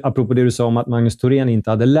Substack-artikel, för apropå det du sa om att Magnus Thorén inte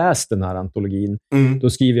hade läst den här antologin. Då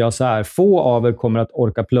skriver jag så här: få av er kommer att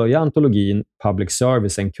orka plöja antologin Public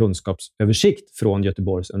Service, en kunskapsöversikt från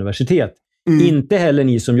Göteborgs universitet. Inte heller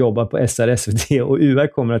ni som jobbar på SR, SVT och UR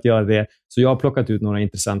kommer att göra det, så jag har plockat ut några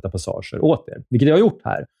intressanta passager åt er, vilket jag har gjort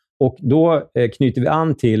här. Och då knyter vi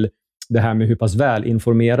an till det här med hur pass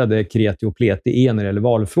välinformerade kreti och pleti är när det gäller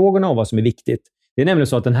valfrågorna och vad som är viktigt. Det är nämligen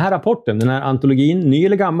så att den här rapporten, den här antologin, ny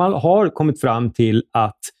eller gammal, har kommit fram till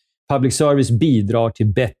att public service bidrar till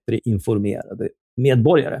bättre informerade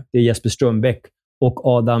medborgare. Det är Jesper Strömbäck och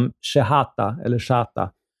Adam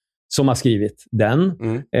Shehata som har skrivit den.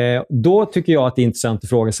 Då tycker jag att det är intressant att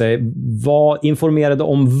fråga sig, vad informerade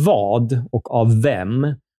om vad och av vem?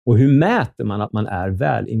 Och hur mäter man att man är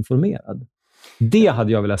välinformerad? Det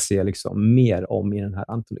hade jag velat se liksom mer om i den här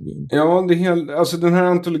antologin. Ja, alltså den här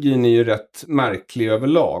antologin är ju rätt märklig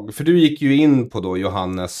överlag. För du gick ju in på då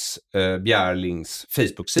Johannes Bjärlings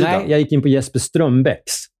Facebook-sida. Nej, jag gick in på Jesper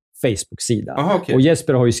Strömbäcks Facebook-sida. Aha, okay. Och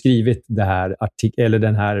Jesper har ju skrivit det här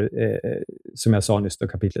den här som jag sa nyss då,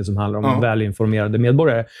 kapitlet som handlar om välinformerade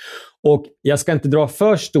medborgare. Och jag ska inte dra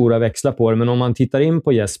för stora växlar på det, men om man tittar in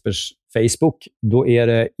på Jespers Facebook, då är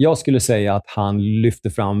det, jag skulle säga att han lyfter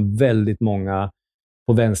fram väldigt många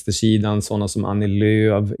på vänstersidan, sådana som Annie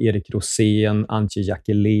Lööf, Erik Rosén, Antje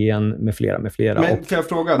Jackelén med flera. Men kan jag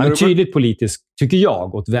fråga? Han är tydligt politisk, tycker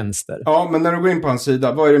jag, åt vänster. Ja, men när du går in på hans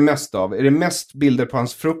sida, vad är det mest av? Är det mest bilder på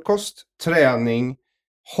hans frukost, träning,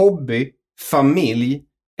 hobby, familj,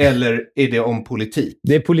 eller är det om politik?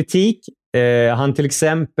 Det är politik. Han till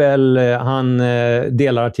exempel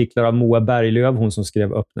delar artiklar av Moa Berglöf, hon som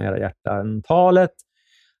skrev Öppna era hjärtan-talet.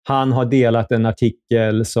 Han har delat en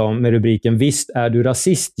artikel med rubriken "Visst är du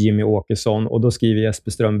rasist, Jimmy Åkesson", och då skriver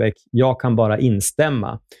Jesper Strömbäck: "Jag kan bara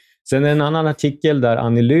instämma." Sen en annan artikel där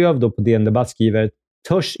Annie Lööf då på DN Debatt skriver: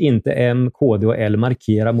 "Törs inte M, KD och L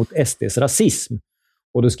markera mot SDs rasism?"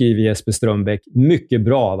 Och då skriver Jesper Strömbäck: "Mycket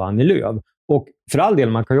bra av Annie Lööf." Och för all del,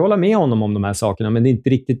 man kan ju hålla med honom om de här sakerna, men det är inte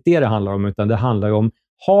riktigt det handlar om, utan det handlar ju om,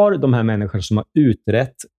 har de här människorna som har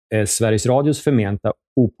utrett Sveriges Radios förmenta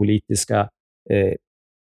opolitiska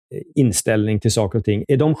inställning till saker och ting,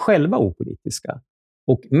 är de själva opolitiska?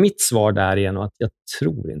 Och mitt svar där är nog att jag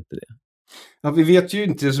tror inte det. Ja, vi vet ju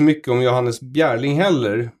inte så mycket om Johannes Bjärling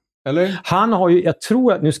heller, eller? Han har ju, jag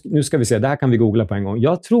tror att, nu ska vi se, det här kan vi googla på en gång.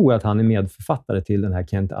 Jag tror att han är medförfattare till den här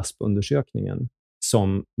Kent Asp-undersökningen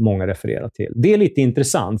som många refererar till. Det är lite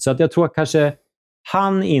intressant, så att jag tror att kanske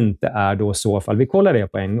han inte är då i så fall. Vi kollar det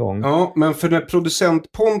på en gång. Ja, men för när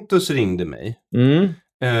producent Pontus ringde mig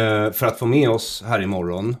för att få med oss här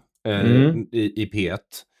imorgon i P1,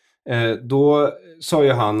 då sa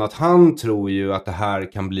ju han att han tror ju att det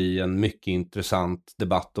här kan bli en mycket intressant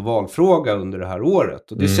debatt- och valfråga under det här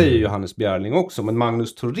året. Och det säger Johannes Bjärling också. Men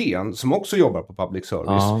Magnus Thorén, som också jobbar på public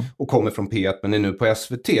service och kommer från P1 men är nu på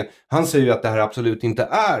SVT, han säger ju att det här absolut inte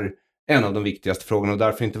är en av de viktigaste frågorna och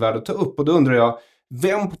därför inte värd att ta upp. Och då undrar jag,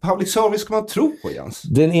 vem på public service ska man tro på, Jens?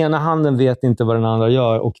 Den ena handen vet inte vad den andra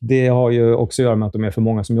gör, och det har ju också att göra med att de är för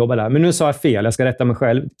många som jobbar där. Men nu sa jag fel, jag ska rätta mig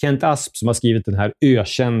själv. Kent Asp, som har skrivit den här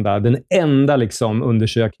ökända, den enda liksom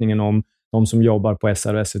undersökningen om de som jobbar på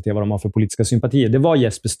SR och SVT, vad de har för politiska sympatier. Det var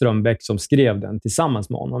Jesper Strömbäck som skrev den tillsammans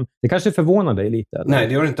med honom. Det kanske förvånar dig lite? Eller? Nej,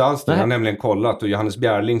 det gör inte alls det. Jag har nämligen kollat, och Johannes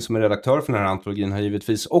Bjärling som är redaktör för den här antologin har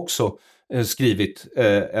givetvis också skrivit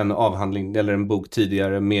en avhandling eller en bok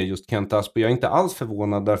tidigare med just Kent Asp. Jag är inte alls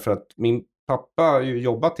förvånad, därför att min pappa har ju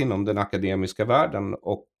jobbat inom den akademiska världen,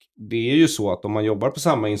 och det är ju så att om man jobbar på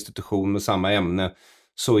samma institution med samma ämne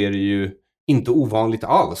så är det ju inte ovanligt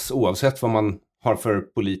alls, oavsett vad man har för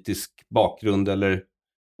politisk bakgrund eller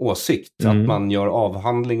åsikt, att man gör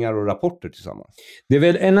avhandlingar och rapporter tillsammans. Det är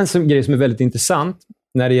väl en grej som är väldigt intressant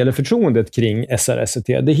när det gäller förtroendet kring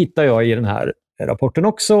SR-SVT. Det hittar jag i den här rapporten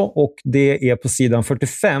också, och det är på sidan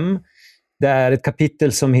 45. Det är ett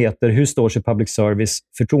kapitel som heter "Hur står sig public service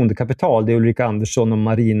förtroendekapital?" Det är Ulrika Andersson och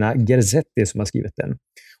Marina Gerzetti som har skrivit den.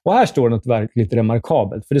 Och här står något verkligt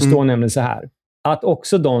remarkabelt, för det står nämligen så här: att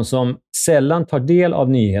också de som sällan tar del av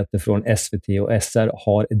nyheter från SVT och SR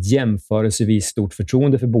har ett jämförelsevis stort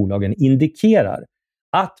förtroende för bolagen, indikerar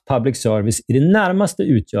att public service i det närmaste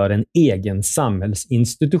utgör en egen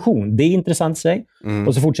samhällsinstitution. Det är intressant i sig.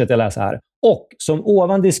 Och så fortsätter jag läsa här. Och som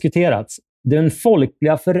ovan diskuterats, den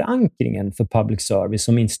folkliga förankringen för public service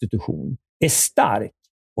som institution är stark.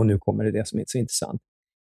 Och nu kommer det som är så intressant.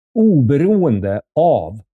 Oberoende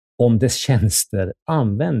av om dess tjänster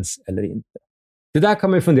används eller inte. Det där kan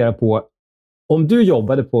man ju fundera på. Om du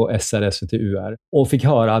jobbade på SR, SVT, UR och fick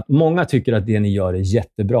höra att många tycker att det ni gör är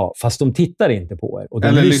jättebra, fast de tittar inte på er. Och de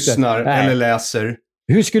eller lyssnar, eller läser.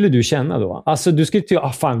 Hur skulle du känna då? Alltså du skulle tycka,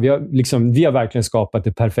 fan, vi har verkligen skapat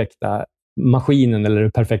det perfekta maskinen, eller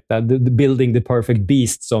det perfekta, building the perfect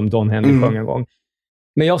beast, som Don Henry sjöng en gång.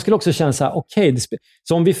 Men jag skulle också känna så här, okej,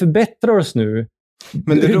 så om vi förbättrar oss nu,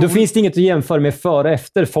 då finns det inget att jämföra med före och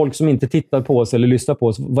efter. Folk som inte tittar på oss eller lyssnar på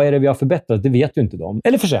oss, vad är det vi har förbättrat? Det vet ju inte de.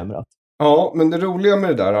 Eller försämrat. Ja, men det roliga med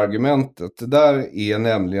det där argumentet, det där är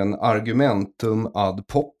nämligen argumentum ad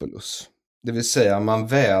populus. Det vill säga man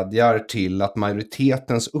vädjar till att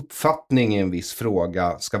majoritetens uppfattning i en viss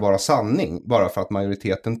fråga ska vara sanning, bara för att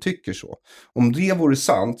majoriteten tycker så. Om det vore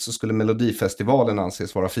sant så skulle Melodifestivalen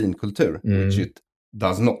anses vara finkultur, which it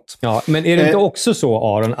does not. Ja, men är det inte också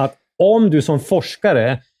så, Aron, att om du som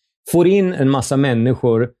forskare får in en massa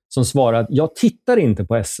människor som svarar att jag tittar inte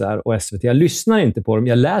på SR och SVT, jag lyssnar inte på dem,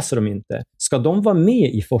 jag läser dem inte. Ska de vara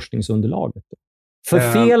med i forskningsunderlaget då?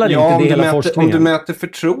 Förfelar inte det hela forskningen? Om du mäter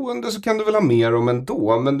förtroende så kan du väl ha mer om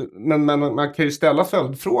ändå. Men man kan ju ställa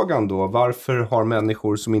följdfrågan då. Varför har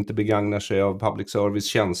människor som inte begagnar sig av public service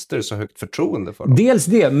tjänster så högt förtroende för dem? Dels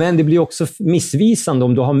det, men det blir också missvisande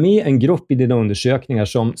om du har med en grupp i dina undersökningar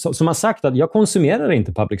som har sagt att jag konsumerar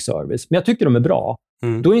inte public service, men jag tycker de är bra.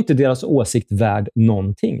 Då är inte deras åsikt värd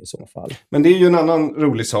någonting i så fall. Men det är ju en annan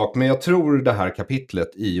rolig sak. Men jag tror det här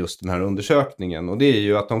kapitlet i just den här undersökningen. Och det är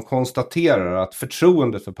ju att de konstaterar att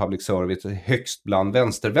förtroendet för public service är högst bland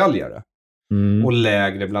vänsterväljare. Och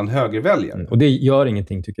lägre bland högerväljare. Och det gör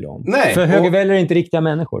ingenting, tycker de. Nej, för högerväljare är inte riktiga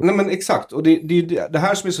människor. Nej, men exakt. Och det är det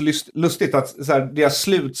här som är så lustigt. Att så här, deras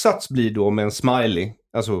slutsats blir då med en smiley.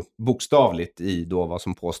 Alltså bokstavligt i då vad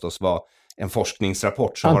som påstås vara en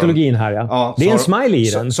forskningsrapport. Så antologin här, ja. Det är en smiley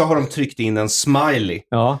i den. Så har de tryckt in en smiley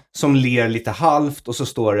som ler lite halvt och så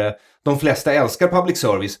står det: de flesta älskar public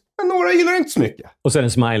service, men några gillar inte så mycket. Och så är det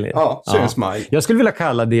en smiley. Ja, så är det en smiley. Jag skulle vilja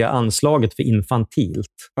kalla det anslaget för infantilt.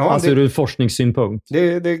 Alltså ur forskningssynpunkt.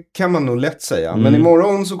 Det kan man nog lätt säga. Men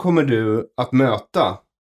imorgon så kommer du att möta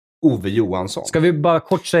Ove Johansson. Ska vi bara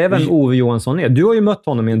kort säga vem Ove Johansson är? Du har ju mött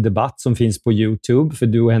honom i en debatt som finns på YouTube, för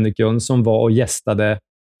du och Henrik Jönsson var och gästade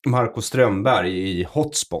Marco Strömberg i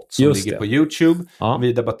Hotspot som ligger på YouTube. Ja.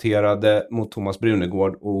 Vi debatterade mot Thomas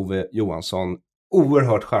Brunegård och Ove Johansson.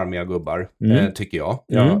 Oerhört charmiga gubbar, tycker jag.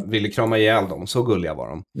 Jag ville krama ihjäl dem, så gulliga var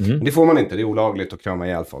de. Men det får man inte, det är olagligt att krama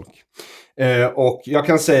ihjäl folk. Och jag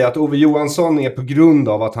kan säga att Ove Johansson är på grund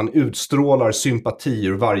av att han utstrålar sympati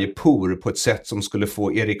ur varje por på ett sätt som skulle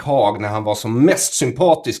få Erik Haag, när han var som mest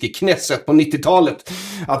sympatisk i Knesset på 90-talet,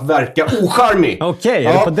 att verka ocharmig. Okej,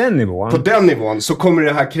 är det på den nivån? På den nivån så kommer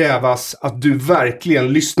det här krävas att du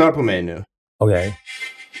verkligen lyssnar på mig nu. Okej.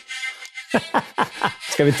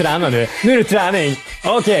 Ska vi träna nu? Nu är det träning.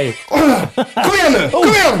 Okej. Kom igen nu! Kom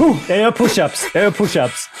igen! Jag gör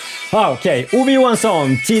push-ups. Okej. Ove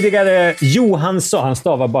Johansson, tidigare Johansson. Han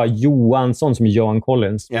stavar bara Johansson som Johan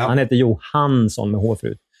Collins. Ja. Han heter Johansson med H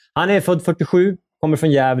förut. Han är född 47, kommer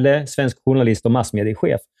från Gävle, svensk journalist och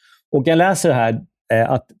massmediechef. Och jag läser här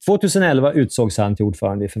att 2011 utsågs han till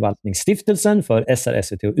ordförande i förvaltningsstiftelsen för SR,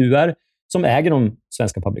 SVT och UR, som äger de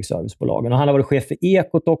svenska public service-bolagen. Och han har varit chef för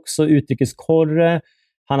Ekot också, utrikeskorre.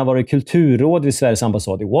 Han har varit kulturråd vid Sveriges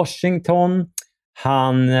ambassad i Washington.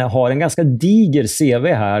 Han har en ganska diger CV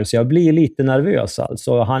här, så jag blir lite nervös.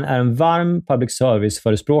 Alltså. Han är en varm public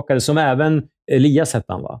service-förespråkare, som även Elias hette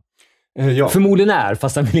han, va? Ja. Förmodligen är,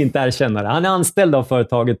 fast han vill inte erkänna det. Han är anställd av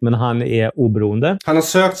företaget, men han är oberoende. Han har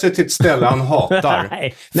sökt sig till ett ställe han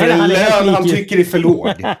hatar. För en lön han tycker är för låg.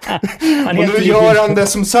 Och nu gör han det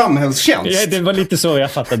som samhällstjänst. Ja, det var lite så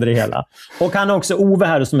jag fattade det hela. Och han har också Ove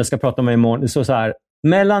här som jag ska prata med imorgon. Så här,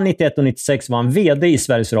 mellan 91 och 96 var han vd i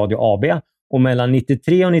Sveriges Radio AB. Och mellan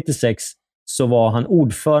 93 och 96 så var han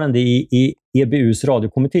ordförande i EBUs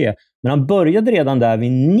radiokommitté. Men han började redan där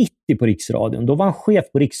vid 90 på Riksradion. Då var han chef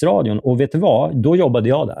på Riksradion. Och vet du vad? Då jobbade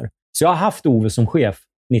jag där. Så jag har haft Ove som chef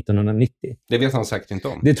 1990. Det vet han säkert inte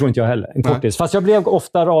om. Det tror inte jag heller. En kortis. Fast jag blev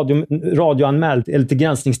ofta radioanmäld eller till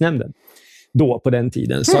granskningsnämnden. Då, på den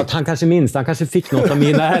tiden. Så att han kanske minns. Han kanske fick något av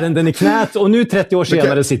mina ärenden i knät. Och nu 30 år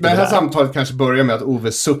senare sitter det här där. Samtalet kanske börjar med att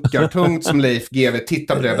Ove suckar tungt som Leif GW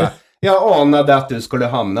tittar på det där. Jag anade att du skulle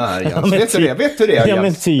hamna här, Jens. Ja, vet du det,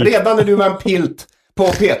 Jens? Typ. Redan när du var en pilt på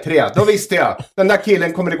P3, då visste jag. Den där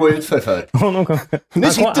killen kommer det gå ut för. Nu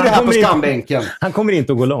sitter du här på skambänken. Han kommer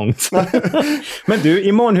inte att gå långt. Men du,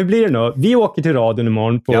 imorgon, hur blir det nu? Vi åker till radion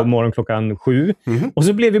imorgon på morgon klockan 7. Och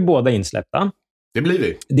så blir vi båda insläppta. Det blir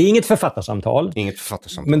vi. Det är inget författarsamtal. Inget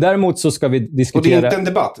författarsamtal. Men däremot så ska vi diskutera... Och det är inte en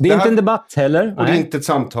debatt. Det är inte en debatt heller. Och det är inte ett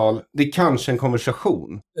samtal. Det är kanske en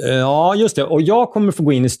konversation. Ja, just det. Och jag kommer få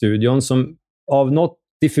gå in i studion som av något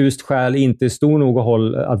diffust skäl inte är stor nog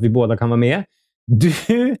att vi båda kan vara med.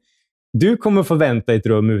 Du kommer få vänta i ett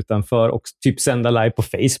rum utanför och typ sända live på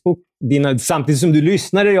Facebook. Samtidigt som du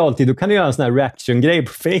lyssnar i realtid, då kan du göra en sån här reaction-grej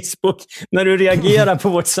på Facebook när du reagerar på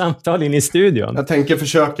vårt samtal in i studion. Jag tänker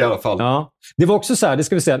försöka i alla fall. Ja. Det var också så här, det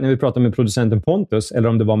ska vi säga, när vi pratade med producenten Pontus, eller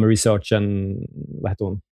om det var med researchen, vad heter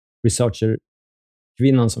hon?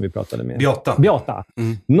 Researcher-kvinnan som vi pratade med. Beata.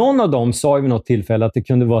 Mm. Någon av dem sa vid något tillfälle att det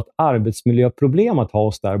kunde vara ett arbetsmiljöproblem att ha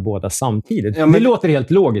oss där båda samtidigt. Ja, men, det låter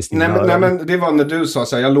helt logiskt. Nej, men det var när du sa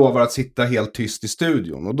så här, jag lovar att sitta helt tyst i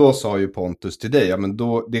studion. Och då sa ju Pontus till dig, ja men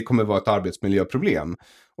då, det kommer vara ett arbetsmiljöproblem.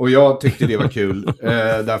 Och jag tyckte det var kul,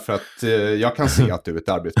 därför att jag kan se att du är ett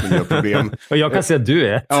arbetsmiljöproblem. Och jag kan se att du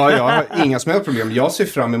är. Ja, jag har inga som helst problem. Jag ser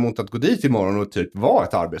fram emot att gå dit imorgon och typ vara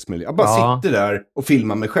ett arbetsmiljö. Jag bara sitter där och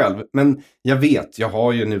filmar mig själv. Men jag vet, jag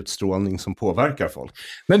har ju en utstrålning som påverkar folk.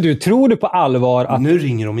 Men du, tror du på allvar att... Nu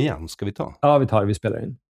ringer de igen, ska vi ta? Ja, vi tar det, vi spelar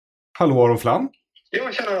in. Hallå Aron Flam?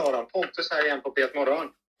 Jag känner Aron, Pontus här igen på P1 Morgon.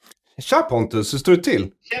 Tja Pontus, hur står det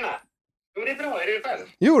till? Tjena! Jo, det är bra. Är det själv?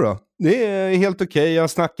 Jo då, det är helt okej. Jag har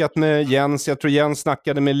snackat med Jens. Jag tror Jens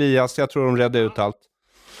snackade med Elias. Jag tror de redde ut allt.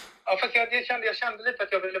 Ja, fast jag kände lite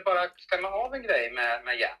att jag ville bara stämma av en grej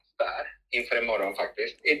med Jens där inför imorgon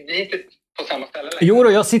faktiskt. Är ni inte på samma ställe längre? Jo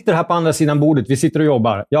då, jag sitter här på andra sidan bordet. Vi sitter och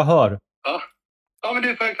jobbar. Jag hör. Ja, men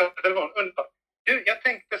du får högta telefon. Underbart. Du, jag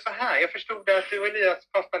tänkte så här. Jag förstod att du och Elias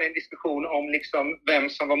fastnade i en diskussion om liksom vem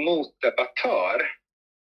som var motdebattör.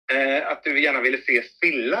 Att du gärna ville se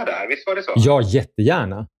Silla där, visst var det så? Ja,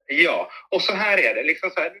 jättegärna. Ja, och så här är det. Liksom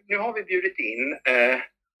så här, nu har vi bjudit in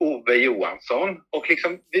Ove Johansson. Och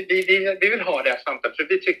liksom, vi vill ha det här samtalet. För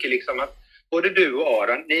vi tycker liksom att både du och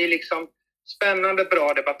Aron, ni är liksom spännande,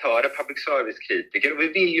 bra debattörer, public service-kritiker. Och vi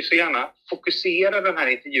vill ju så gärna fokusera den här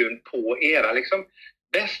intervjun på era liksom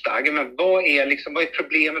bästa argument. Vad är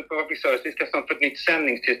problemet på public service? Vi ska snart få ett nytt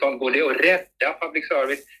sändningstillstånd. Går det att rädda public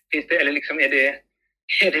service? Finns det, eller liksom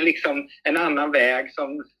är det liksom en annan väg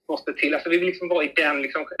som måste till? Alltså vi vill liksom vara i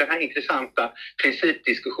den här intressanta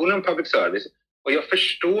principdiskussionen om public service. Och jag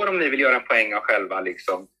förstår om ni vill göra en poäng av själva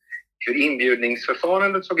liksom hur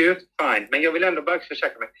inbjudningsförfarandet såg ut, fine. Men jag vill ändå bara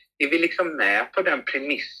försöka med, är vi liksom med på den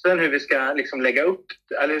premissen hur vi ska liksom lägga upp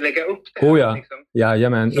det här? Oh ja, liksom.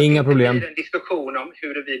 Jajamän, inga problem. Det blir en diskussion om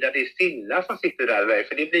huruvida det är Silla som sitter där.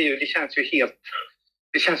 För det känns ju helt...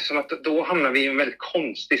 Det känns som att då hamnar vi i en väldigt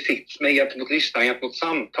konstig sits med gentemot lyssnaren, gentemot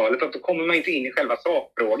samtalet. Att då kommer man inte in i själva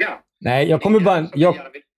sakfrågan. Nej,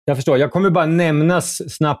 jag förstår. Jag kommer bara nämna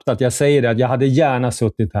snabbt att jag säger det. Att jag hade gärna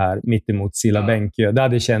suttit här mitt emot Silla Bänkö. Det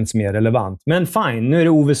hade känts mer relevant. Men fine, nu är det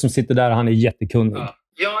Ove som sitter där och han är jättekunnig.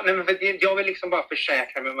 Ja, nej, men jag vill liksom bara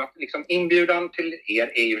försäkra mig om att liksom inbjudan till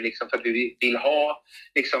er är ju liksom för att vi vill ha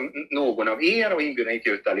liksom någon av er, och inbjudan gick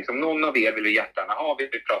ut där. Liksom, någon av er vill vi hjärtarna ha. Vi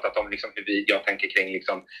har pratat om liksom hur jag tänker kring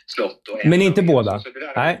liksom slott och... Men inte båda.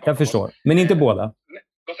 Nej, jag förstår. Men inte båda.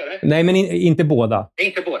 Vad sa du? Nej, men inte båda.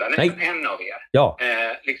 Inte båda, nej. En av er. Ja.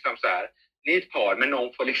 Liksom så här, ni är ett par, men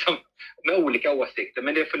någon får liksom med olika åsikter,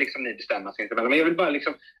 men det får liksom ni bestämma sig inte mellan. Men jag vill bara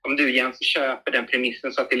liksom, om du Jens köper den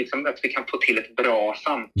premissen så att det liksom, att vi kan få till ett bra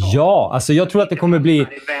samtal. Ja, alltså jag tror att det kommer bli...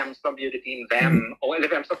 Vem som bjudit in vem, eller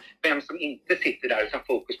vem som inte sitter där utan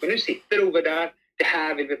fokus på. Nu sitter Ove där, det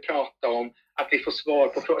här vill vi prata om, att vi får svar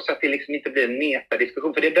på frågor så att det liksom inte blir en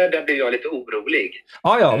metadiskussion. För det där blir jag lite orolig.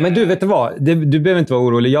 Ja, men du vet du vad? Du behöver inte vara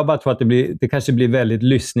orolig. Jag bara tror att det kanske blir väldigt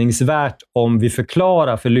lyssningsvärt om vi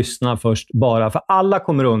förklarar för lyssnarna först bara. För alla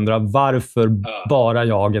kommer undra varför bara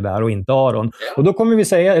jag är där och inte Aron. Ja. Och då kommer vi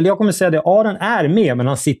säga, eller jag kommer säga det, Aron är med men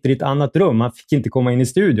han sitter i ett annat rum. Han fick inte komma in i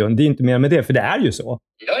studion. Det är inte mer med det, för det är ju så.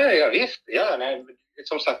 Ja visst. Ja, nej.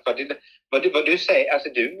 Som sagt, vad du säger, alltså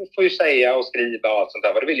du får ju säga och skriva och allt sånt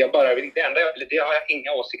där. Vad du vill, det har jag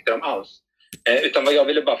inga åsikter om alls. Utan vad jag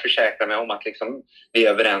ville bara försäkra mig om att liksom, vi är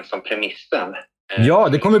överens om premissen. Ja,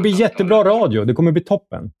 det kommer bli jättebra radio. Det kommer bli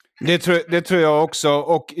toppen. Det tror jag också.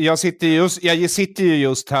 Och jag sitter ju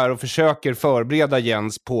just här och försöker förbereda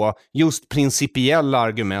Jens på just principiella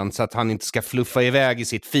argument så att han inte ska fluffa iväg i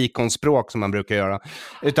sitt fikonspråk som han brukar göra.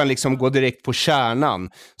 Utan liksom gå direkt på kärnan.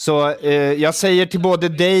 Så jag säger till både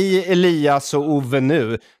dig, Elias och Ove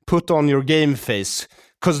nu, put on your game face,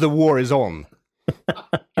 'cause the war is on.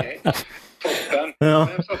 Okej. Toppen. Ja.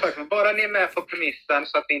 Men som sagt, bara ni är med på premissen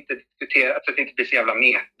så att vi inte diskuterar, så att det inte blir så jävla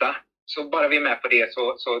meta. Så bara vi är med på det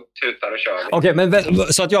så tutar och kör vi. Okej, men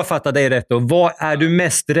så att jag fattar dig rätt då. Vad är du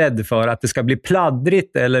mest rädd för? Att det ska bli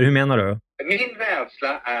pladdrigt eller hur menar du? Min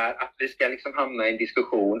rädsla är att vi ska liksom hamna i en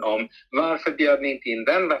diskussion om varför bjöd ni inte in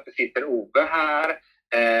den? Varför sitter Ove här?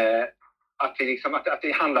 att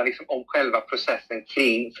det handlar liksom om själva processen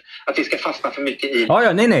kring, att vi ska fastna för mycket i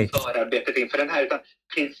nej. förarbetet inför den här, utan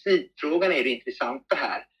principfrågan är det intressanta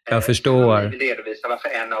här. Jag förstår. Jag vill redovisa varför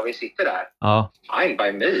en av er sitter där. Ja. Fine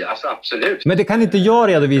by me, alltså absolut. Men det kan inte jag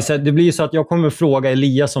redovisa. Det blir ju så att jag kommer fråga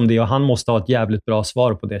Elias om det och han måste ha ett jävligt bra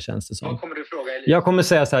svar på det, känns det som. Vad kommer du fråga Elias? Jag kommer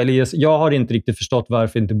säga så här, Elias, jag har inte riktigt förstått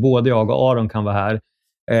varför inte både jag och Aron kan vara här.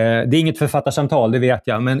 Det är inget författarsamtal, det vet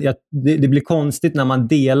jag. Men det blir konstigt när man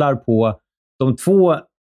delar på de 2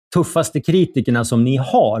 tuffaste kritikerna som ni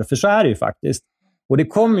har. För så är det ju faktiskt. Och det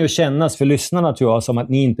kommer ju att kännas för lyssnarna, tror jag, som att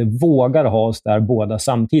ni inte vågar ha oss där båda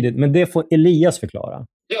samtidigt. Men det får Elias förklara.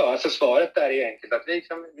 Ja, alltså svaret där är enkelt. Att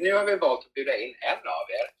nu har vi valt att bjuda in en av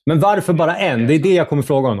er. Men varför bara en? Det är det jag kommer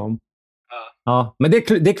fråga honom. Ja, men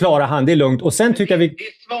det klarar han, det är lugnt. Och sen tycker jag det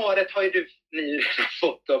svaret har ju ni redan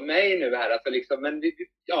fått av mig nu här. Alltså liksom,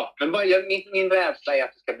 men bara, min rädsla är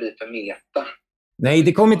att det ska bli för meta. Nej,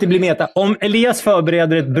 det kommer inte bli meta. Om Elias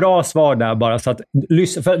förbereder ett bra svar där bara, så att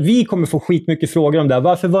för vi kommer få skitmycket frågor om det.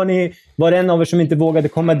 Varför var det en av er som inte vågade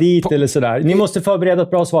komma dit eller sådär? Ni måste förbereda ett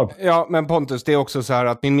bra svar. Ja, men Pontus, det är också så här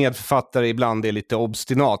att min medförfattare ibland är lite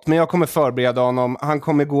obstinat. Men jag kommer förbereda honom. Han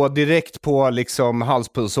kommer gå direkt på liksom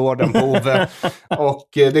halspulsådern på Ove. Och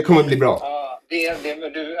det kommer bli bra.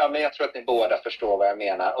 Men jag tror att ni båda förstår vad jag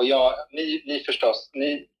menar. Och ni förstås,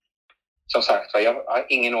 som sagt, jag har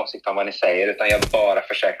ingen åsikt om vad ni säger, utan jag bara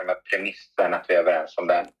försäkrar mig premissen att vi är överens om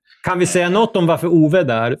den. Kan vi säga något om varför Ove är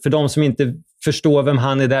där? För de som inte förstår vem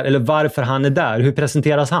han är där, eller varför han är där. Hur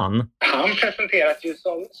presenteras han? Han presenteras ju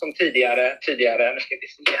som tidigare. Nu ska vi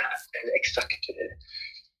se här exakt.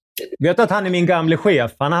 Vet du att han är min gamle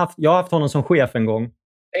chef? Jag har haft honom som chef en gång.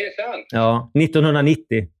 Är det sant? Ja,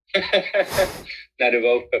 1990. När du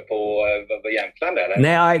var uppe på Jämtland, eller?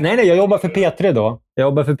 Nej, jag jobbar för P3 då. Jag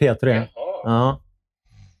jobbar för P3. Jaha. Ja.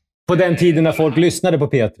 På den tiden när folk lyssnade på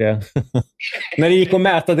P3. När det gick att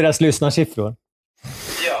mäta deras lyssnarsiffror.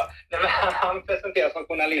 Ja, men han presenteras som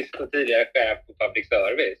journalist och tidigare chef på public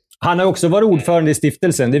service. Han har också varit ordförande i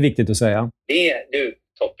stiftelsen, det är viktigt att säga. Det är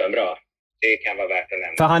toppenbra. Det kan vara värt att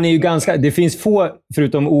nämna. För han är ju det finns få,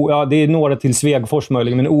 förutom det är några till Svegfors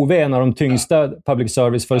möjligen, men Ove är en av de tyngsta public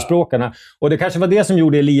service-förespråkarna. Och det kanske var det som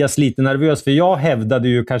gjorde Elias lite nervös, för jag hävdade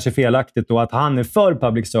ju kanske felaktigt då att han är för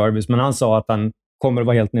public service, men han sa att han kommer att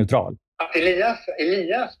vara helt neutral. Att Elias,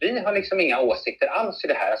 vi har liksom inga åsikter alls i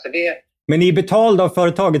det här. Alltså Men ni är betalda av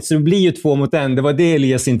företaget, så det blir ju 2 mot 1. Det var det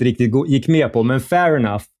Elias inte riktigt gick med på, men fair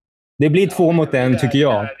enough. Det blir 2 mot 1, tycker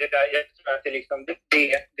jag. Jag tror att det liksom det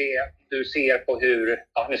du ser på hur,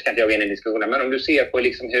 nu ska inte jag gå in i diskussionen, men om du ser på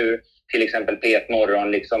liksom hur till exempel P1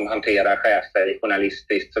 Morgon liksom hanterar chefer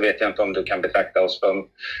journalistiskt, så vet jag inte om du kan betrakta oss som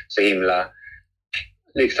så himla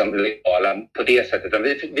liksom legala på det sättet.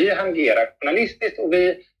 Vi hanterar journalistiskt och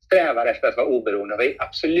vi strävar efter att vara oberoende. Vi har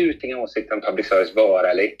absolut inga åsikter om public service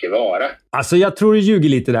vara eller icke vara. Alltså jag tror du ljuger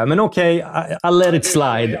lite där, men okej, I'll let it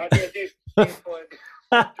slide.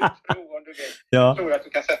 Jag tror att du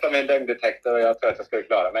kan sätta mig i en lögndetektor och jag tror att jag skulle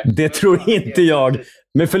klara mig. Det tror inte jag.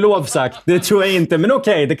 Med förlov sagt, det tror jag inte. Men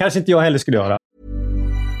okej, det kanske inte jag heller skulle göra.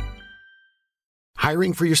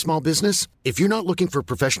 Hiring for your small business? If you're not looking for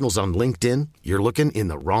professionals on LinkedIn, you're looking in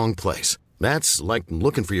the wrong place. That's like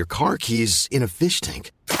looking for your car keys in a fish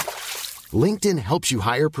tank. LinkedIn helps you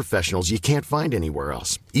hire professionals you can't find anywhere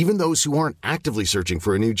else, even those who aren't actively searching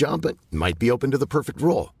for a new job but might be open to the perfect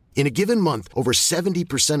role. In a given month, over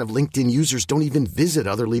 70% of LinkedIn users don't even visit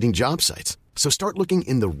other leading job sites. So start looking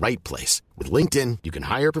in the right place. With LinkedIn, you can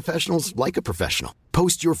hire professionals like a professional.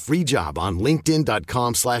 Post your free job on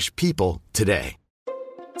linkedin.com/people today.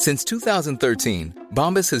 Since 2013,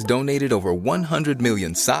 Bombas has donated over 100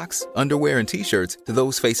 million socks, underwear, and T-shirts to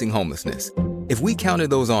those facing homelessness. If we counted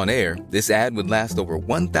those on air, this ad would last over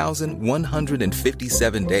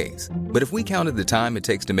 1,157 days. But if we counted the time it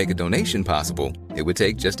takes to make a donation possible, it would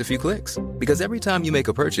take just a few clicks. Because every time you make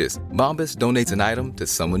a purchase, Bombas donates an item to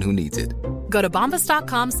someone who needs it. Go to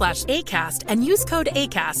bombas.com/ACAST and use code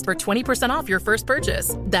ACAST for 20% off your first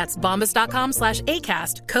purchase. That's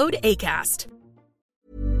bombas.com/ACAST, code ACAST.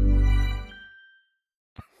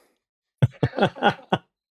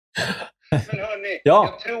 Men hörni, jag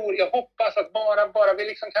hoppas att bara vi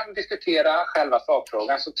liksom kan diskutera själva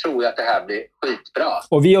sakfrågan, så tror jag att det här blir skitbra.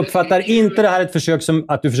 Och vi uppfattar inte det här ett försök som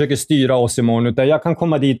att du försöker styra oss imorgon, utan jag kan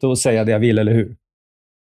komma dit och säga det jag vill, eller hur?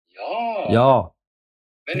 Ja.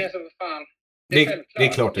 Men det är så fan. Det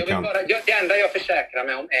är klart du kan. Det enda jag försäkrar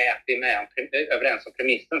mig om är att vi är överens om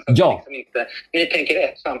premissen. Så att liksom inte, ni tänker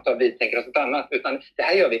ett samtal, vi tänker oss ett annat. Utan det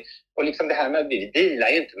här gör vi. Och liksom det här med vi dealar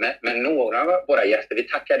ju inte med några av våra gäster. Vi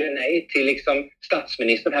tackade ju nej till liksom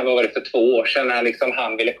statsministern här var det för 2 år sedan när liksom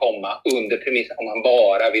han ville komma under premissen om han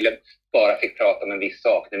bara fick prata om en viss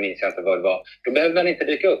sak. Nu minns jag inte vad det var. Då behöver man inte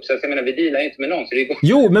dyka upp. Så jag menar, vi dealar ju inte med någon. Så det går...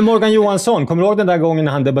 Jo, men Morgan Johansson, kommer du ihåg den där gången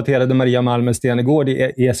när han debatterade Maria Malmö Stenegård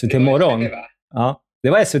i SVT Morgon? SVT, ja, det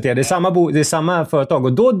var SVT. Det är samma företag.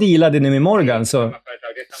 Och då dealade ni med Morgan. Så... Samma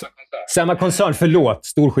företag, det är samma koncern. Samma koncern, förlåt.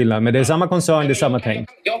 Stor skillnad. Men det är samma koncern, det är samma tänk.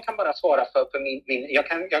 Jag kan bara svara för min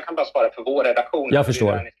jag kan bara svara för vår redaktion. Jag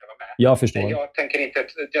förstår. Jag förstår.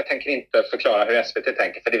 Jag tänker inte förklara hur SVT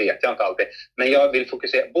tänker, för det vet jag inte alltid. Men jag vill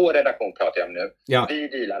fokusera. Vår redaktion pratar jag om nu. Ja. Vi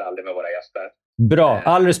dealar aldrig med våra gäster. Bra,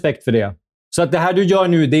 all respekt för det. Så att det här du gör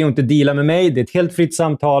nu, det är ju inte deala med mig. Det är ett helt fritt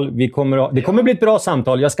samtal. Det kommer bli ett bra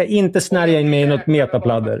samtal. Jag ska inte snärja in mig i något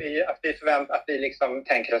metapladder. Att vi liksom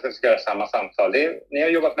tänker att vi ska göra samma samtal. Ni har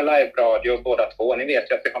jobbat med live-radio båda två. Ni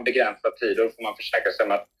vet ju att vi har begränsad tid. Och då får man försäkra sig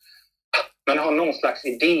om att man har någon slags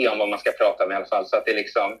idé om vad man ska prata med i alla fall. Så att det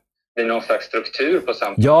liksom... Det är någon slags struktur på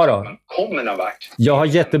samtalet. Ja då. Man kommer någon vart. Jag har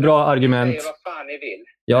jättebra argument. Säg vad fan ni vill.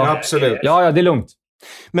 Ja, absolut. Ja, det är lugnt.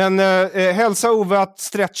 Men hälsa Ove att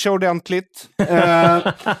stretcha ordentligt.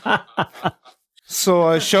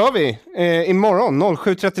 Så kör vi imorgon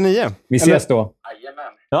 07.39. Vi ses då.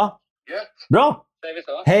 Jajamän. Ja. Gött. Bra. Säger vi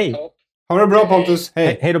så. Hej. Ha det bra Pontus.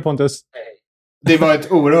 Hej då Pontus. Hej. Det var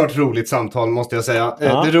ett oerhört roligt samtal måste jag säga.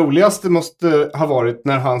 Ja. Det roligaste måste ha varit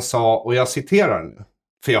när han sa, och jag citerar nu.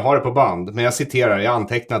 För jag har det på band, men jag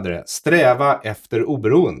antecknade det. Sträva efter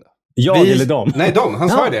oberoende. Eller dem? Nej, han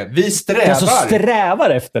sa ju det. Vi strävar. Alltså strävar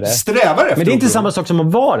efter det? Strävar efter. Men det är inte samma sak som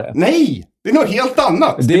att vara det. Nej, det är något helt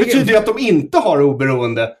annat. Det betyder ju att de inte har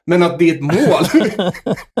oberoende, men att det är ett mål.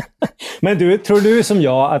 Men du, tror du som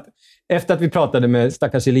jag att efter att vi pratade med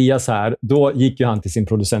stackars Elias här, då gick ju han till sin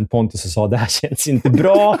producent Pontus och sa det här känns inte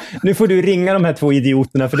bra. Nu får du ringa de här 2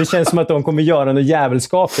 idioterna för det känns som att de kommer göra något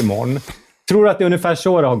jävelskap imorgon. Tror du att det är ungefär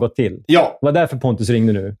så det har gått till? Ja. Vad därför Pontus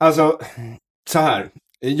ringde nu? Alltså, så här.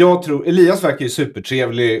 Jag tror, Elias verkar ju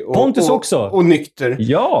supertrevlig. Pontus också. Och nykter.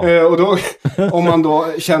 Ja. Och då, om man då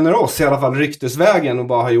känner oss i alla fall ryktesvägen och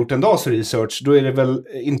bara har gjort en dags research, då är det väl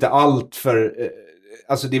inte allt för...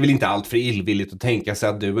 Alltså det är väl inte allt för illvilligt att tänka sig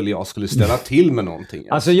att du eller jag skulle ställa till med någonting.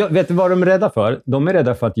 Alltså vet du vad de är rädda för? De är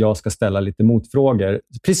rädda för att jag ska ställa lite motfrågor.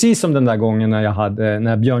 Precis som den där gången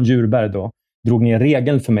när Björn Djurberg då drog ner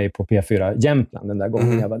regeln för mig på P4 Jämtland den där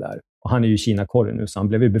gången jag var där. Och han är ju Kina-korre nu så han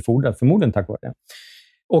blev ju befordrad förmodligen tack vare det.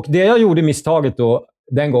 Och det jag gjorde misstaget då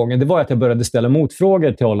den gången, det var att jag började ställa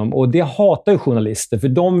motfrågor till honom. Och det hatar ju journalister för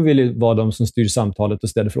de vill ju vara de som styr samtalet och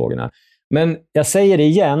ställer frågorna. Men jag säger det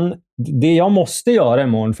igen, det jag måste göra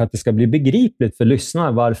imorgon för att det ska bli begripligt för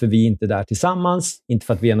lyssnarna varför vi inte är där tillsammans, inte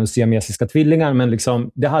för att vi är några siamesiska tvillingar, men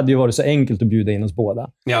liksom, det hade ju varit så enkelt att bjuda in oss båda.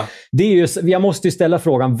 Ja. Det är ju, jag måste ju ställa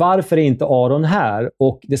frågan, varför är inte Aron här?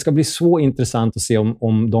 Och det ska bli så intressant att se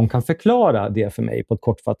om de kan förklara det för mig på ett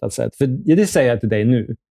kortfattat sätt. För det säger jag till dig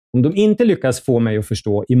nu. Om de inte lyckas få mig att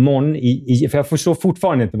förstå imorgon, för jag förstår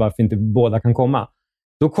fortfarande inte varför inte båda kan komma,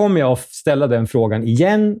 då kommer jag att ställa den frågan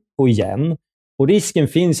igen och igen. Och risken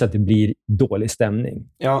finns att det blir dålig stämning.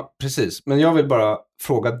 Ja, precis. Men jag vill bara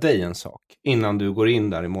fråga dig en sak innan du går in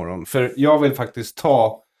där imorgon. För jag vill faktiskt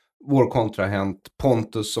ta vår kontrahent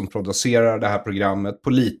Pontus som producerar det här programmet på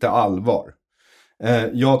lite allvar.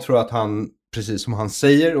 Jag tror att han, precis som han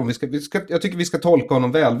säger, och jag tycker vi ska tolka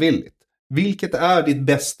honom välvilligt. Vilket är ditt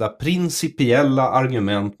bästa principiella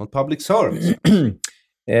argument mot public service?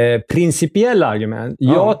 Principiella argument.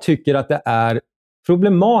 Ja. Jag tycker att det är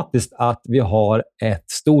problematiskt att vi har ett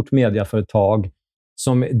stort mediaföretag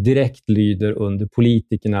som direkt lyder under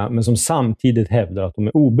politikerna men som samtidigt hävdar att de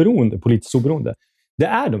är oberoende, politiskt oberoende. Det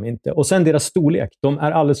är de inte. Och sen deras storlek. De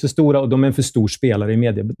är alldeles för stora och de är en för stor spelare i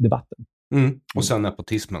mediedebatten. Och sen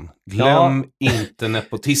nepotismen. Glöm inte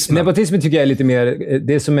nepotismen. Nepotismen tycker jag är lite mer,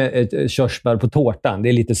 det är som ett körsbär på tårtan. Det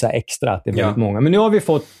är lite så här extra att det är väldigt många. Men nu har vi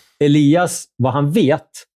fått Elias, vad han vet.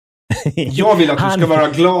 Jag vill att du ska vara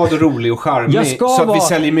glad och rolig och charmig så att vi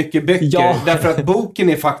säljer mycket böcker. Ja. Därför att boken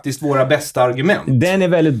är faktiskt våra bästa argument. Den är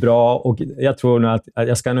väldigt bra och jag tror nog att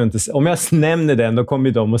jag ska nog inte... Om jag nämner den, då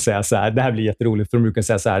kommer de att säga så här, det här blir jätteroligt, för de brukar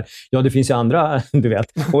säga så här, ja det finns ju andra, du vet.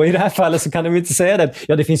 Och i det här fallet så kan de inte säga det.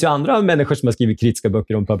 Ja, det finns ju andra människor som har skrivit kritiska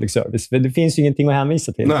böcker om public service. För det finns ju ingenting att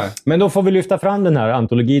hänvisa till. Nej. Men då får vi lyfta fram den här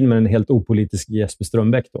antologin med en helt opolitisk Jesper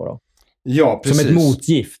Strömbäck då. Ja, precis. Som ett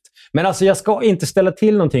motgift. Men alltså jag ska inte ställa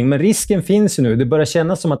till någonting, men risken finns ju nu. Det börjar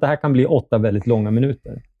kännas som att det här kan bli 8 väldigt långa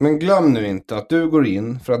minuter. Men glöm nu inte att du går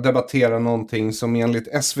in för att debattera någonting som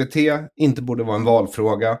enligt SVT inte borde vara en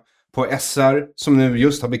valfråga. På SR, som nu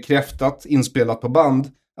just har bekräftat, inspelat på band,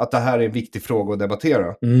 att det här är en viktig fråga att debattera.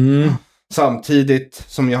 Samtidigt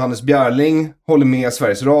som Johannes Bjärling håller med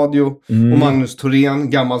Sveriges Radio och Magnus Thorén,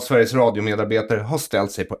 gammal Sveriges Radio-medarbetare, har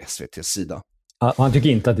ställt sig på SVT:s sida. Han tycker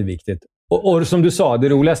inte att det är viktigt. Och som du sa, det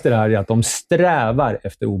roligaste det här är att de strävar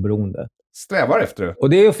efter oberoende. Strävar efter det. Och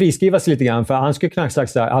det är att friskriva sig lite grann, för han skulle kunna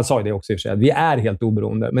sagt så här, han sa ju det också i och för sig, att vi är helt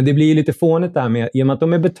oberoende. Men det blir lite fånigt det här med, i och med att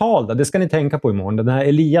de är betalda, det ska ni tänka på imorgon. Den här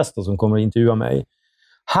Elias då, som kommer att intervjua mig,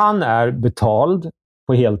 han är betald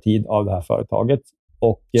på heltid av det här företaget.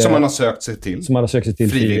 Och, som han har sökt sig till. Som han har sökt sig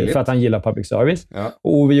till frivilligt. För att han gillar public service. Ja.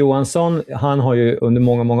 Och Ove Johansson, han har ju under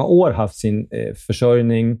många, många år haft sin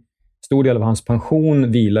försörjning. Stor del av hans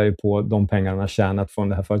pension vilar ju på de pengarna han har tjänat från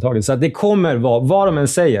det här företaget. Så att det kommer vara, vad de än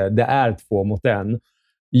säger, det är 2 mot 1.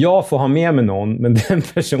 Jag får ha med mig någon, men den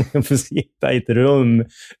personen får sitta i ett rum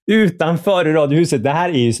utanför radiohuset. Det här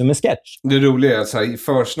är ju som en sketch. Det roliga är så här, i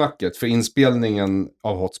försnacket, för inspelningen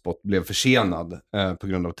av Hotspot blev försenad på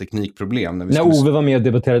grund av teknikproblem. När Ove var med och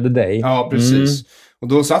debatterade dig. Ja, precis. Och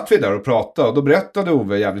då satt vi där och pratade, och då berättade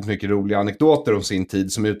Ove jävligt mycket roliga anekdoter om sin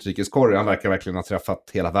tid som utrikeskorre. Han verkar verkligen ha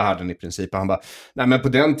träffat hela världen i princip. Han bara, nej men på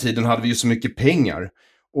den tiden hade vi ju så mycket pengar.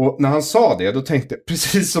 Och när han sa det, då tänkte jag,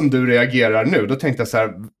 precis som du reagerar nu, då tänkte jag så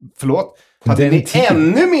här, förlåt, hade ni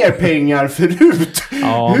ännu mer pengar förut?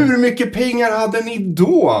 Ja. Hur mycket pengar hade ni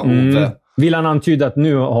då, Ove? Vill han antyda att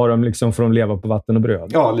nu har de liksom, får de leva på vatten och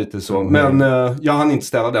bröd? Ja, lite så. Men jag hann inte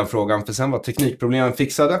ställa den frågan, för sen var teknikproblemen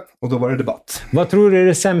fixade och då var det debatt. Vad tror du är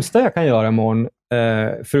det sämsta jag kan göra imorgon?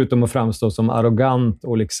 Förutom att framstå som arrogant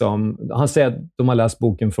och liksom... Han säger att de har läst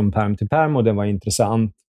boken från perm till perm och den var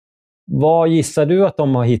intressant. Vad gissar du att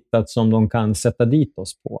de har hittat som de kan sätta dit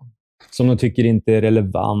oss på? Som de tycker inte är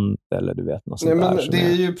relevant eller du vet något sånt. Nej, men det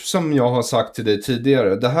är ju som jag har sagt till dig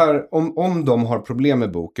tidigare. Det här, om de har problem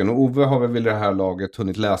med boken, och Ove har väl vid det här laget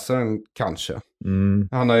hunnit läsa den kanske.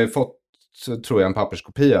 Han har ju fått, tror jag, en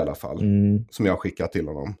papperskopia i alla fall. Som jag har skickat till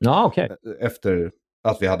honom. Ja, okej. Efter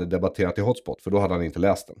att vi hade debatterat i Hotspot, för då hade han inte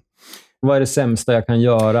läst den. Vad är det sämsta jag kan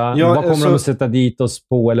göra? Ja, vad kommer de att sätta dit oss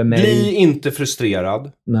på eller mig? Bli inte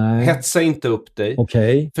frustrerad. Nej. Hetsa inte upp dig.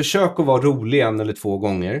 Okay. Försök att vara rolig 1 eller 2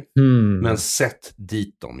 gånger. Men sätt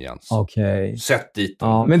dit dem, Jens. Okay. Sätt dit dem.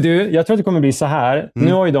 Ja, men du, jag tror att det kommer bli så här.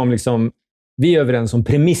 Nu har ju de liksom... Vi är överens om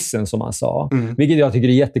premissen, som han sa. Vilket jag tycker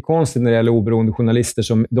är jättekonstigt när det gäller oberoende journalister.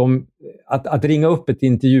 Som att ringa upp ett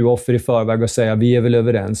intervjuoffer i förväg och säga vi är väl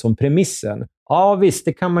överens om premissen. Ja visst,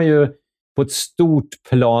 det kan man ju på ett stort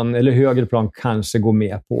plan eller högre plan kanske gå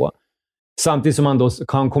med på. Samtidigt som han då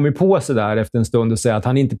kan komma på sig där efter en stund och säga att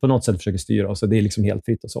han inte på något sätt försöker styra oss. Och det är liksom helt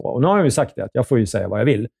fritt och så. Och nu har jag ju sagt det, att jag får ju säga vad jag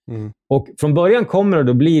vill. Och från början kommer det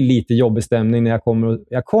då bli lite jobbig stämning när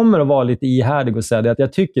jag kommer att vara lite ihärdig och säga det, att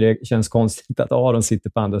jag tycker det känns konstigt att Aron sitter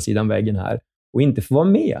på andra sidan väggen här och inte får vara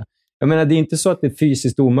med. Jag menar, det är inte så att det är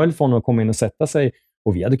fysiskt omöjligt för honom att komma in och sätta sig.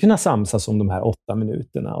 Och vi hade kunnat samsas om de här 8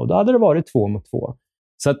 minuterna. Och då hade det varit 2 mot 2.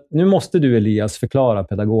 Så att nu måste du, Elias, förklara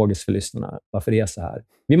pedagogiskt för lyssnarna varför det är så här.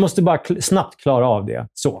 Vi måste bara snabbt klara av det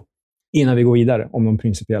så, innan vi går vidare om de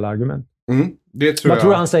principiella argument. Det tror Vad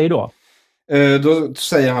tror du han säger då? Då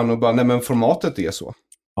säger han nog bara, nej men formatet är så.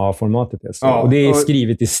 Ja, formatet är så. Ja, och det är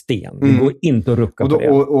skrivet i sten. Det går inte att rucka på det.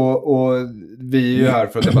 Och vi är ju här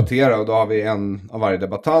för att debattera, och då har vi en av varje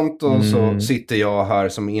debattant, och så sitter jag här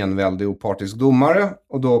som enväldig opartisk domare,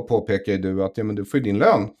 och då påpekar du att ja, men du får ju din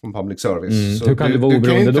lön från public service. Så hur kan du vara oberoende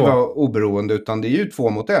kan ju inte då? Vara oberoende, utan det är ju 2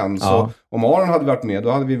 mot 1. Ja. Så om Aron hade varit med, då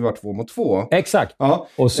hade vi varit 2 mot 2. Exakt. Ja.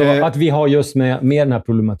 Och så att vi har just med den här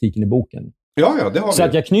problematiken i boken. Ja, det har vi. Så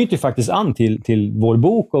att jag knyter faktiskt an till vår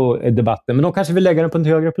bok och debatten. Men då kanske vi lägger den på en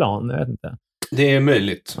högre plan. Jag vet inte. Det är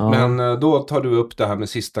möjligt. Ja. Men då tar du upp det här med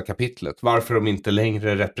sista kapitlet. Varför de inte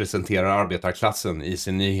längre representerar arbetarklassen i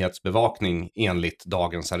sin nyhetsbevakning enligt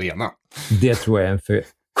dagens arena. Det tror jag är en för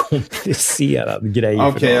komplicerad grej.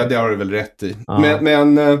 Okej, ja, det har du väl rätt i. Ja.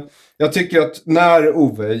 Men jag tycker att när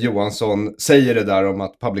Ove Johansson säger det där om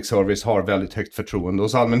att public service har väldigt högt förtroende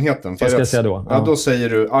hos allmänheten. Vad ska jag säga då? Ja, då säger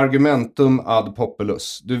du argumentum ad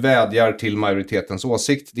populus. Du vädjar till majoritetens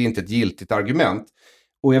åsikt. Det är inte ett giltigt argument.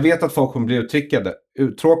 Och jag vet att folk kommer bli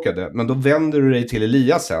uttråkade, men då vänder du dig till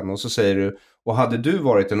Elias sen och så säger du, och hade du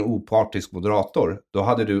varit en opartisk moderator, då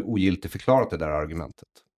hade du ogiltigt förklarat det där argumentet.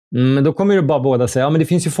 Men då kommer ju bara båda säga, ja men det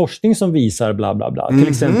finns ju forskning som visar bla bla bla. Till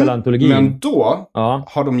exempel antologin. Men då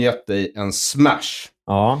har de gett dig en smash.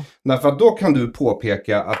 Ja. Därför att då kan du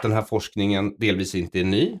påpeka att den här forskningen delvis inte är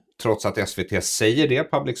ny. Trots att SVT säger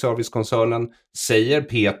det, public service-koncernen säger,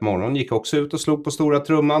 P1 Morgon gick också ut och slog på stora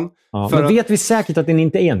trumman. Ja, men vet vi säkert att den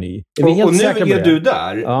inte är ny? Är vi helt och nu är du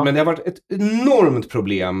där, men det har varit ett enormt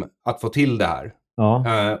problem att få till det här.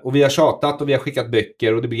 Ja. Och vi har tjatat och vi har skickat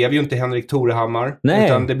böcker, och det blev ju inte Henrik Torehammar. Nej.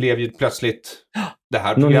 Utan det blev ju plötsligt det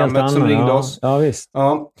här programmet som ringde oss. Ja, visst.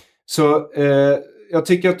 Ja. Så jag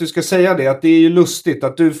tycker att du ska säga det, att det är ju lustigt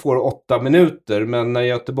att du får 8 minuter, men när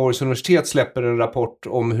Göteborgs universitet släpper en rapport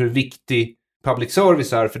om hur viktig public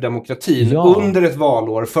service är för demokratin under ett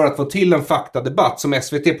valår för att få till en faktadebatt som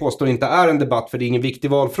SVT påstår inte är en debatt för det är ingen viktig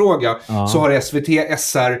valfråga, så har SVT,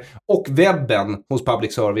 SR och webben hos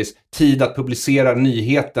public service tid att publicera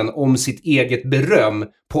nyheten om sitt eget beröm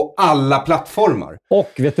på alla plattformar.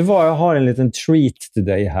 Och vet du vad, jag har en liten treat till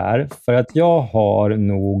dig här, för att jag har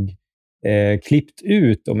nog klippt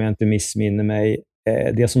ut, om jag inte missminner mig,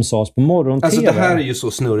 det som sades på morgon-tv. Alltså det här är ju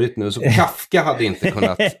så snurrigt nu, så Kafka hade inte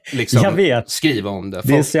kunnat liksom skriva om det.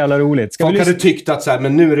 Det är så jävla roligt. Folk hade tyckt att så här,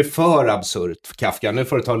 men nu är det för absurt för Kafka, nu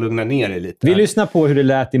får du ta och lugna ner dig lite. Vi lyssnar på hur det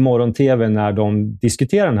lät i morgon-tv när de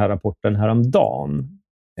diskuterade den här rapporten häromdagen.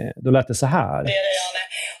 Då lät det så här.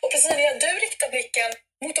 Och Cecilia, du riktar blicken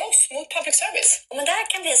mot oss, mot public service. Men det här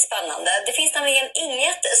kan bli spännande. Det finns nämligen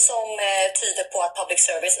inget som tyder på att public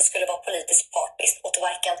service skulle vara politiskt partiskt åt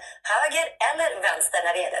varken höger eller vänster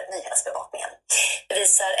när det gäller nyhetsbevakningen. Det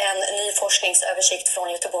visar en ny forskningsöversikt från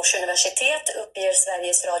Göteborgs universitet, uppger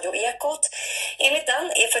Sveriges Radio Ekot. Enligt den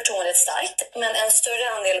är förtroendet starkt, men en större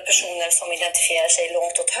andel personer som identifierar sig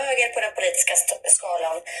långt åt höger på den politiska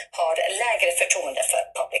skalan har lägre förtroende för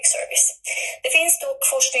public service. Det finns dock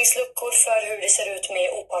forskningsluckor för hur det ser ut med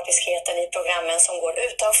opartiskheten i programmen som går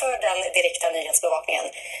utanför den direkta nyhetsbevakningen.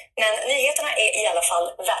 Men nyheterna är i alla fall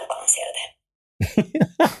välbalanserade.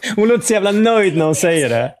 Hon låter så jävla nöjd när hon säger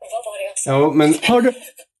det. Vad var det jag sa? Ja, men...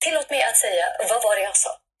 Tillåt mig att säga, vad var det jag sa?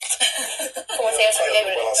 Får man säga så?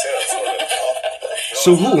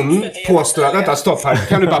 Så hon påstår... Vänta, stopp här.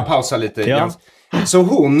 Kan du bara pausa lite, Jens? Så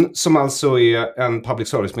hon, som alltså är en public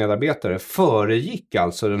service-medarbetare, föregick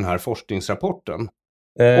alltså den här forskningsrapporten.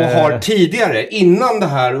 Och har tidigare, innan det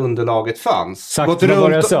här underlaget fanns, gått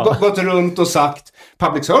runt och sagt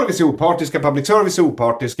public service är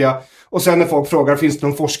opartiska. Och sen när folk frågar, finns det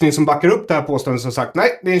någon forskning som backar upp det här påståendet, så sagt, nej,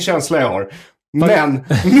 det är en känsla jag har. Men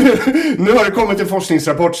nu har det kommit en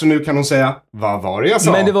forskningsrapport, så nu kan hon säga, vad var det jag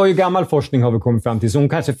sa? Men det var ju gammal forskning har vi kommit fram till, så hon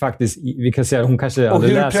kanske faktiskt, vi kan säga, hon kanske och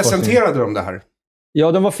hur presenterade de det här?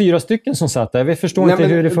 Ja, de var 4 stycken som satt där. Vi förstår inte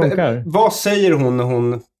hur det funkar. Vad säger hon när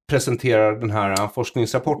hon presenterar den här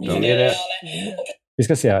forskningsrapporten? Vi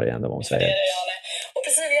ska se här igen vad hon säger. Och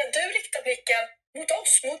Cecilia, du riktar blicken mot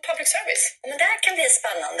oss, mot public service. Men det här kan bli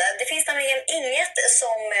spännande. Det finns nämligen inget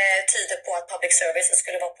som tyder på att public service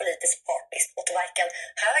skulle vara politiskt partiskt åt varken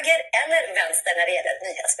höger eller vänster när det gäller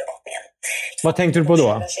nyhetsbevakningen. Vad tänkte du på då?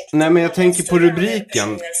 Nej, men jag tänker på rubriken.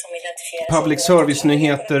 Public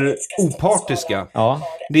service-nyheter opartiska. Ja.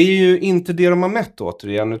 Det är ju inte det de har mätt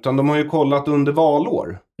återigen, utan de har ju kollat under valår.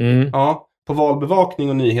 Ja, på valbevakning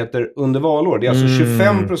och nyheter under valår. Det är alltså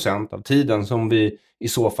 25% av tiden som vi i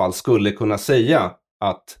så fall skulle kunna säga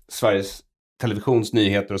att Sveriges Televisions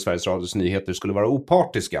nyheter och Sveriges Radios nyheter skulle vara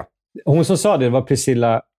opartiska. Hon som sa det var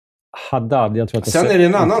Priscilla Haddad. Jag tror att sen är det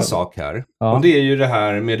en annan sak här. Ja. Och det är ju det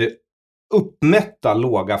här med det uppmätta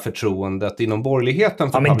låga förtroendet inom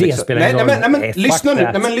borgerligheten. För men det spelar ingen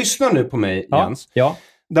roll. Lyssna nu på mig, Jens. Ja.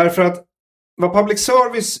 Därför att vad public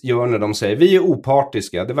service gör när de säger vi är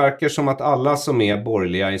opartiska, det verkar som att alla som är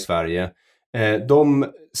borgerliga i Sverige, de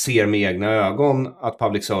ser med egna ögon att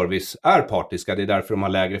public service är partiska. Det är därför de har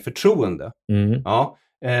lägre förtroende. Ja,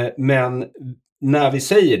 men när vi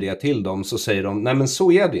säger det till dem så säger de, nej men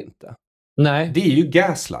så är det inte. Nej. Det är ju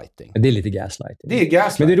gaslighting. Det är lite gaslighting. Det är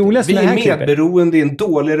gaslighting. Men det roligaste vi är medberoende i en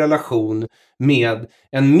dålig relation med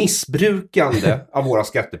en missbrukande av våra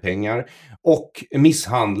skattepengar och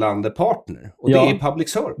misshandlande partner. Och det är public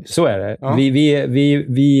service. Så är det. Ja.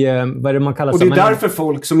 Vi vad är det man kallar? Och det är därför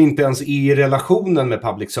folk som inte ens är i relationen med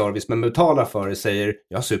public service men betalar för det säger,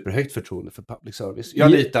 jag har superhögt förtroende för public service.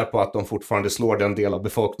 Jag litar på att de fortfarande slår den del av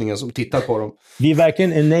befolkningen som tittar på dem. Vi är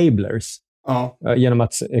verkligen enablers. Ja. Genom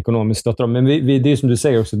att ekonomiskt stötta dem. Men det är som du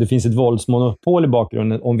säger också, det finns ett våldsmonopol i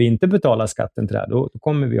bakgrunden. Om vi inte betalar skatten till det här, då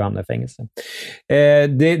kommer vi att hamna i fängelse.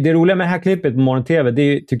 Det roliga med det här klippet på morgon-tv,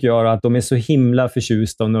 det tycker jag att de är så himla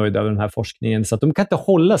förtjusta och nöjda över den här forskningen, så att de kan inte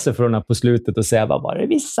hålla sig från den här på slutet och säga, vad var det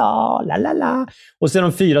vi sa? Lalala. Och så är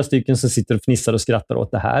de 4 stycken som sitter och fnissar och skrattar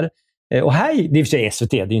åt det här. Och här, det är i och för sig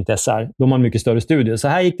SVT, det är inte SR. De har en mycket större studie. Så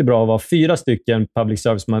här gick det bra att vara 4 stycken public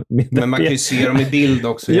service. Men man kan ju se dem i bild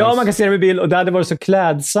också. Ja, man kan se dem i bild. Och det hade varit så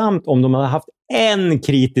klädsamt om de hade haft en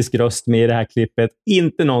kritisk röst med i det här klippet.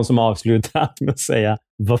 Inte någon som avslutat med att säga,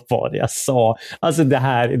 vad var det jag sa? Alltså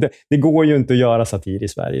det går ju inte att göra satir i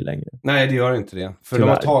Sverige längre. Nej, det gör inte det. För de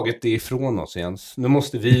har tagit det ifrån oss, Jens. Nu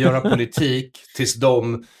måste vi göra politik tills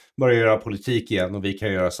de börjar göra politik igen och vi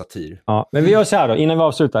kan göra satir. Ja, men vi gör så här då, innan vi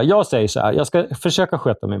avslutar. Jag säger så här, jag ska försöka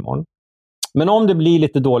sköta mig imorgon. Men om det blir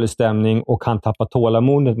lite dålig stämning och han tappar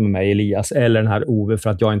tålamodet med mig, Elias, eller den här Ove, för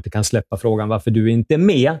att jag inte kan släppa frågan varför du inte är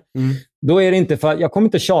med, då är det inte för jag kommer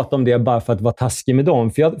inte tjata om det bara för att vara taskig med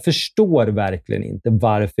dem. För jag förstår verkligen inte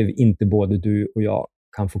varför inte både du och jag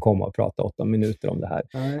kan få komma och prata 8 minuter om det här.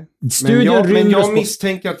 Nej. Men jag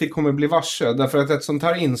misstänker att vi kommer bli varse. Därför att ett sånt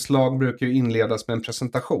här inslag brukar ju inledas med en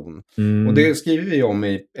presentation. Och det skriver vi om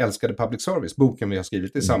i Älskade Public Service, boken vi har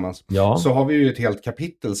skrivit tillsammans. Ja. Så har vi ju ett helt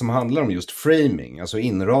kapitel som handlar om just framing, alltså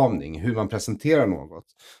inramning, hur man presenterar något.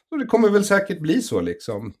 Så det kommer väl säkert bli så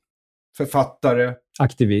liksom. Författare,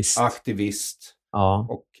 aktivist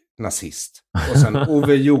och nazist. Och sen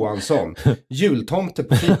Ove Johansson, jultomte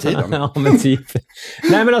på fritiden. Ja, men typ.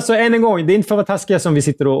 Nej, men alltså än en gång, det är inte för att vara taskiga som vi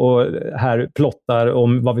sitter och här plottar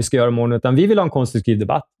om vad vi ska göra imorgon, utan vi vill ha en konstruktiv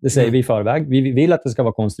debatt. Det säger vi i förväg. Vi vill att det ska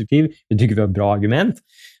vara konstruktiv. Vi tycker vi har bra argument.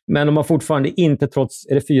 Men de har fortfarande inte, trots,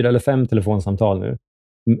 är det 4 eller 5 telefonsamtal nu,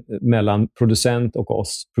 mellan producent och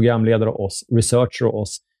oss, programledare och oss, researcher och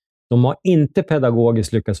oss. De har inte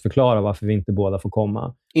pedagogiskt lyckats förklara varför vi inte båda får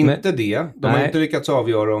komma. De har inte lyckats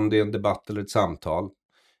avgöra om det är en debatt eller ett samtal.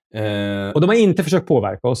 Och de har inte försökt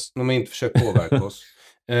påverka oss.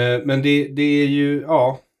 Men det är ju,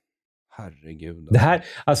 ja, herregud. Det här,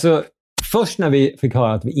 alltså, först när vi fick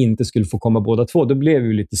höra att vi inte skulle få komma båda två, då blev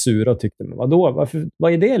vi lite sura och tyckte, men vadå?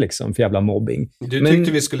 Vad är det liksom för jävla mobbing? Du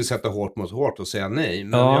tyckte vi skulle sätta hårt mot hårt och säga nej.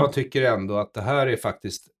 Men jag tycker ändå att det här är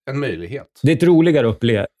faktiskt en möjlighet. Det är ett roligare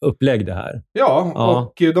upplägg det här. Ja,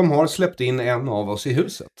 och de har släppt in en av oss i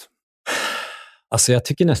huset. Alltså jag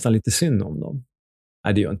tycker nästan lite synd om dem.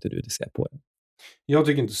 Nej, det gör inte du, det ser jag på det. Jag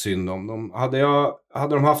tycker inte synd om dem.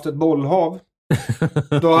 Hade de haft ett bollhav,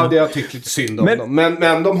 då hade jag tyckt lite synd om dem.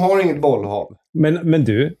 Men de har inget bollhav. Men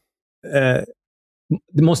du,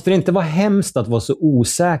 det måste inte vara hemskt att vara så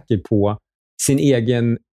osäker på sin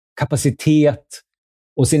egen kapacitet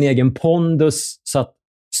och sin egen pondus, så att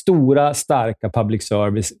stora, starka public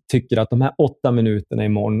service tycker att de här 8 minuterna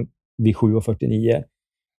imorgon vid 7:49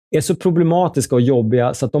 är så problematiska och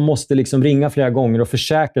jobbiga så att de måste liksom ringa flera gånger och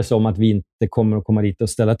försäkra sig om att vi inte kommer att komma dit och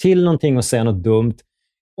ställa till någonting och säga något dumt.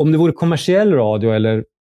 Om det vore kommersiell radio eller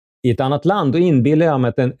i ett annat land, då inbillar jag mig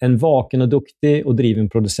att en vaken och duktig och driven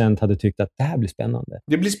producent hade tyckt att det här blir spännande.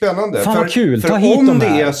 Det blir spännande. Fan vad kul, för om det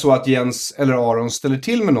är så att Jens eller Aron ställer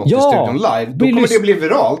till med något i studion live, då kommer det bli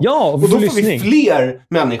viralt. Ja, och då får vi fler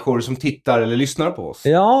människor som tittar eller lyssnar på oss.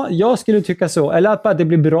 Ja, jag skulle tycka så. Eller att det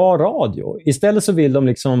blir bra radio. Istället så vill de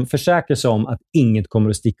liksom försäkra sig om att inget kommer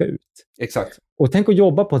att sticka ut. Exakt. Och tänk att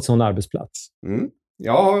jobba på ett sån arbetsplats.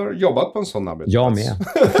 Jag har jobbat på en sån arbetsplats. Jag med.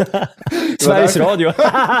 Sveriges Radio.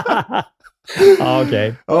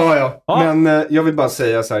 Okej. Ja. Men jag vill bara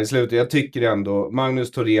säga så här i slutet. Jag tycker ändå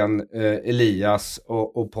Magnus Thorén, Elias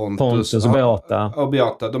och Pontus och Beata. Och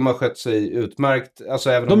Beata, de har skött sig utmärkt. Alltså,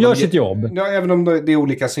 även de gör sitt jobb. Ja, även om det är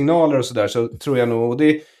olika signaler och sådär, så tror jag nog. Och det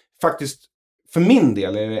är faktiskt, för min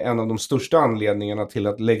del, är det en av de största anledningarna till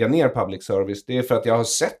att lägga ner public service. Det är för att jag har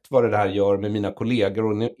sett vad det här gör med mina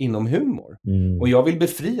kollegor inom humor. Och jag vill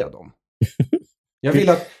befria dem. Jag vill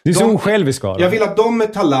att du är så osjälvisk. Jag vill att de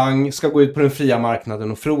med talang ska gå ut på den fria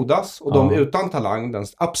marknaden och frodas. Och de utan talang, den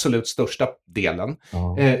absolut största delen,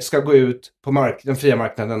 ska gå ut på den fria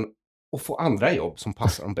marknaden och få andra jobb som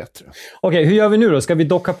passar dem bättre. Okej, hur gör vi nu då? Ska vi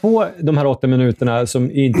docka på de här 8 minuterna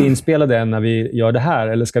som inte är inspelade än när vi gör det här?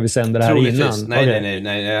 Eller ska vi sända det här innan?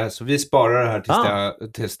 Nej. Alltså, vi sparar det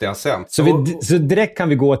här tills det har sänt. Så direkt kan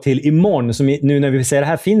vi gå till imorgon, som nu när vi säger det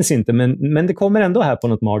här finns inte, men det kommer ändå här på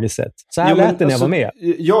något magiskt sätt. Så här lät det när jag var med.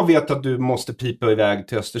 Jag vet att du måste pipa iväg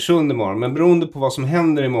till Östersund imorgon, men beroende på vad som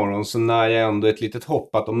händer imorgon så när jag ändå ett litet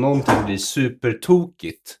hopp att om någonting blir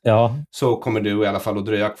supertokigt så kommer du i alla fall att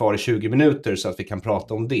dröja kvar i 20 minuter så att vi kan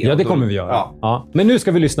prata om det. Ja, det kommer vi göra. Ja. Men nu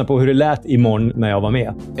ska vi lyssna på hur det lät imorgon när jag var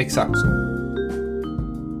med. Exakt så.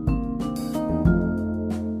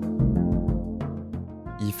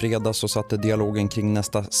 I fredags så satte dialogen kring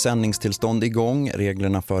nästa sändningstillstånd igång.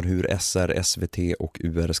 Reglerna för hur SR, SVT och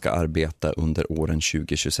UR ska arbeta under åren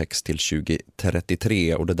 2026 till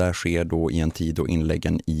 2033. Och det där sker då i en tid då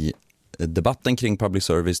inläggen i debatten kring public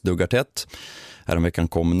service duggar tätt. Häromveckan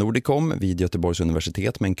kom Nordicom vid Göteborgs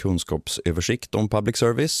universitet med en kunskapsöversikt om public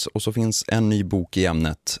service, och så finns en ny bok i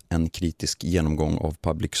ämnet, en kritisk genomgång av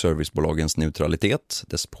public servicebolagens neutralitet,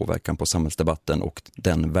 dess påverkan på samhällsdebatten och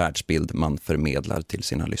den världsbild man förmedlar till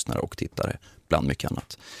sina lyssnare och tittare, bland mycket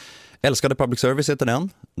annat. Älskade public service heter den.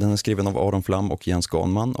 Den är skriven av Aron Flam och Jens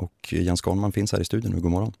Ganman, och Jens Ganman finns här i studion nu.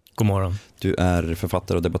 God morgon. God morgon. Du är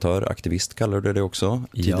författare och debattör, aktivist kallar du det också.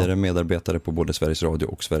 Tidigare medarbetare på både Sveriges Radio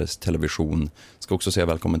och Sveriges Television. Ska också säga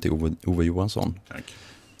välkommen till Ove Johansson. Tack.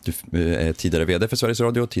 Du är tidigare vd för Sveriges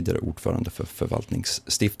Radio och tidigare ordförande för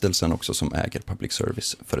förvaltningsstiftelsen också som äger public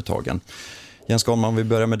service-företagen. Jens Ganman, vi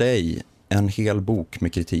börjar med dig. En hel bok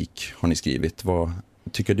med kritik har ni skrivit. Vad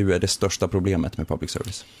tycker du är det största problemet med public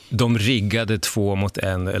service? De riggade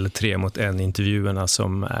 2-1 eller 3-1 intervjuerna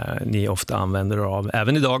som ni ofta använder av.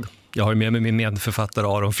 Även idag. Jag har med mig min medförfattare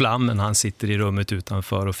Aron Flam, men han sitter i rummet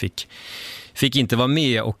utanför och fick inte vara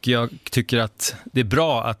med, och jag tycker att det är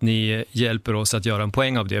bra att ni hjälper oss att göra en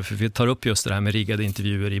poäng av det, för vi tar upp just det här med riggade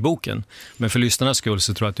intervjuer i boken. Men för lyssnarnas skull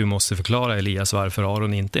så tror jag att du måste förklara, Elias, varför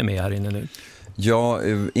Aron inte är med här inne nu. Ja,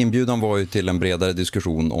 inbjudan var ju till en bredare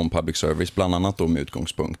diskussion om public service, bland annat då med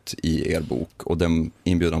utgångspunkt i er bok. Och den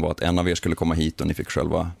inbjudan var att en av er skulle komma hit och ni fick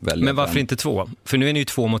själva välja. Men varför inte 2? För nu är ni ju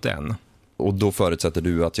 2-1. Och då förutsätter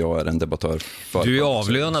du att jag är en debattör för du är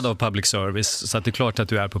avlönad av public service, så att det är klart att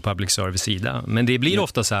du är på public service sida. Men det blir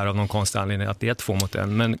ofta så här av någon konstig anledning att det är 2-1.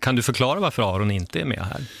 Men kan du förklara varför Aron inte är med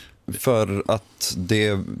här? För att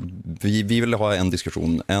vi vill ha en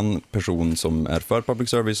diskussion. En person som är för public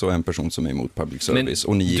service och en person som är emot public service.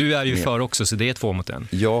 Men och ni du är ju för också, så det är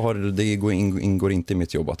 2-1. Det ingår inte i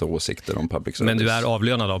mitt jobb att ha åsikter om public service. Men du är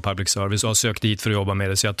avlönad av public service och har sökt hit för att jobba med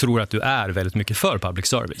det, så jag tror att du är väldigt mycket för public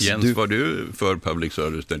service. Jens, var du för public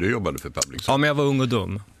service när du jobbade för public service? Ja, men jag var ung och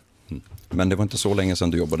dum. Men det var inte så länge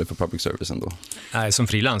sedan du jobbade för public service ändå. Nej, som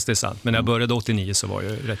frilans, det är sant. Men när jag började 89 så var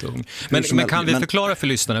jag rätt ung. Men kan vi förklara för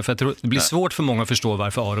lyssnarna? För jag tror det blir svårt för många att förstå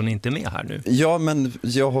varför Aron inte är med här nu. Ja, men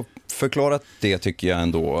jag har förklarat det, tycker jag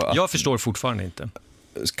ändå. Att jag förstår fortfarande inte.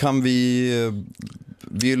 Kan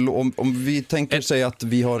om vi tänker sig att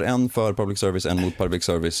vi har en för public service, en mot public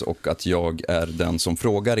service, och att jag är den som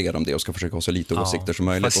frågar er om det och ska försöka ha så lite åsikter som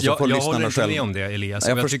möjligt. Och så får jag håller inte med om det, Elias.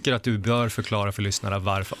 Jag tycker att du bör förklara för lyssnarna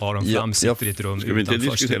varför Aron Flam sitter i ett rum. Ska vi inte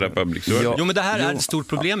diskutera public service? Jo, men det här är ett stort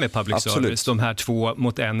problem med public service. De här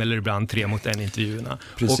 2-1 eller ibland 3-1 intervjuerna.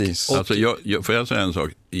 Precis. Alltså, får jag säga en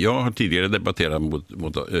sak? Jag har tidigare debatterat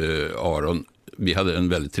mot Aron. Vi hade en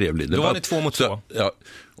väldigt trevlig debatt. Då var ni 2-2.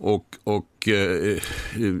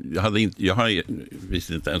 Ja, jag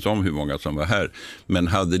visste inte ens om hur många som var här. Men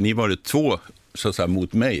hade ni varit 2 så att säga,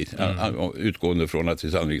 mot mig, utgående från att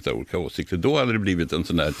vi sannolikt har olika åsikter, då hade det blivit en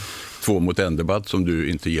sån där 2-1 som du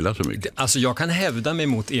inte gillar så mycket. Alltså jag kan hävda mig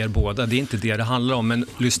mot er båda, det är inte det handlar om, men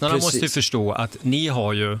lyssnarna måste ju förstå att ni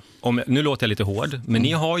har ju, nu låter jag lite hård, men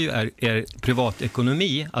ni har ju er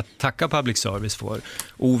privatekonomi att tacka public service för.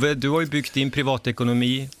 Ove, du har ju byggt din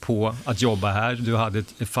privatekonomi på att jobba här. Du hade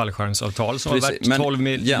ett fallskärmsavtal som var värt 12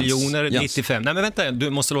 miljoner, 95. Nej, men vänta, du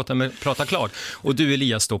måste låta mig prata klart. Och du,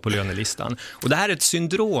 Elias, står på lönelistan. Och det här är ett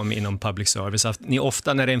syndrom inom public service, att ni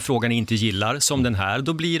ofta när det är en fråga ni inte gillar, som den här,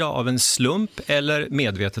 då blir det av en slump eller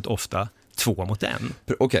medvetet ofta 2-1.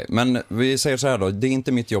 Okej, men vi säger så här då. Det är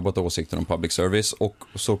inte mitt jobb att ha åsikter om public service, och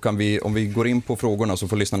så kan vi, om vi går in på frågorna, så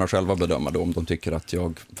får lyssnarna själva bedöma då, om de tycker att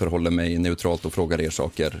jag förhåller mig neutralt och frågar er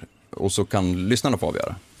saker, och så kan lyssnarna få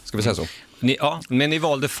avgöra. Ska vi säga så? Men ni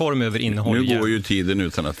valde form över innehåll. Nu går ju tiden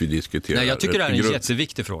utan att vi diskuterar. Nej, jag tycker det här är en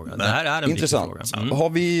jätteviktig fråga. Det här är en intressant. Viktig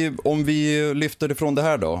fråga. Om vi lyfter ifrån det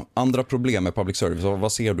här då, andra problem med public service,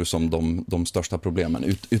 vad ser du som de största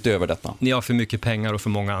problemen utöver detta? Ni har för mycket pengar och för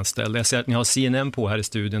många anställda. Jag ser att ni har CNN på här i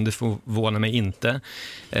studion, det förvånar mig inte.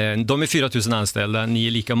 De är 4 000 anställda, ni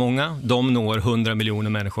är lika många. De når 100 miljoner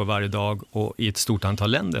människor varje dag och i ett stort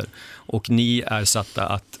antal länder. Och ni är satta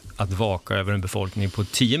att vaka över en befolkning på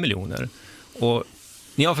 10 miljoner. Och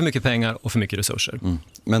ni har för mycket pengar och för mycket resurser.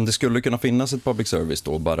 Men det skulle kunna finnas ett public service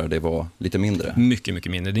då, bara det var lite mindre? Mycket,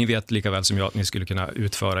 mycket mindre. Ni vet lika väl som jag att ni skulle kunna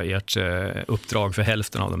utföra ert uppdrag för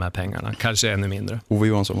hälften av de här pengarna. Kanske ännu mindre. Ove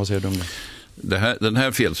Johansson, vad säger du om det? Den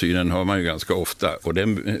här felsynen har man ju ganska ofta, och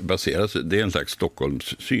den baseras, det är en slags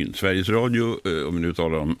Stockholmssyn. Sveriges Radio, om vi nu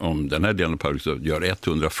talar om den här delen av public service, gör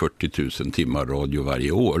 140 000 timmar radio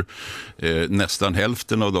varje år. Nästan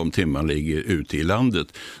hälften av de timmarna ligger ute i landet,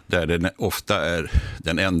 där den ofta är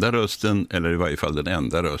den enda rösten, eller i varje fall den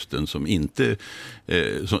enda rösten som inte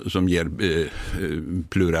som ger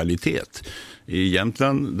pluralitet. I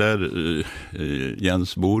Jämtland, där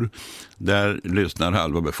Jens bor, där lyssnar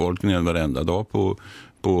halva befolkningen varenda dag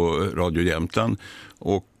på Radio Jämtland.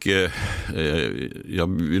 Och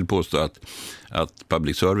jag vill påstå att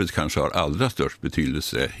public service kanske har allra störst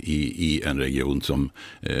betydelse i en region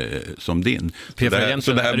som din.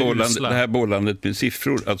 Så det här bollandet med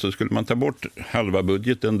siffror, alltså skulle man ta bort halva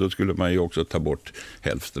budgeten, då skulle man ju också ta bort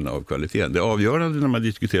hälften av kvaliteten. Det avgörande när man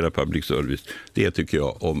diskuterar public service, det tycker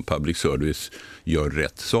jag om public service gör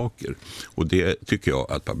rätt saker. Och det tycker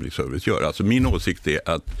jag att public service gör. Alltså min åsikt är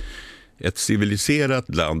att Ett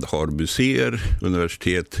civiliserat land har museer,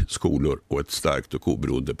 universitet, skolor och ett starkt och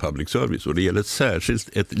oberoende public service. Och det gäller särskilt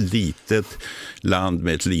ett litet land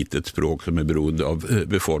med ett litet språk som är beroende av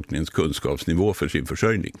befolkningens kunskapsnivå för sin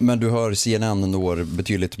försörjning. Men du hör CNN når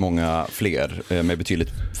betydligt många fler med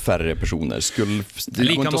betydligt färre personer. Skulle det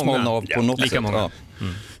lika inte många av på något lika sätt? Många. Ja.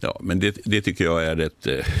 Ja, men det tycker jag är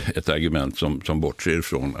ett argument som bortser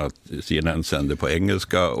från att CNN sänder på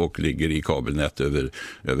engelska och ligger i kabelnät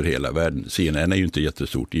över hela världen. CNN är ju inte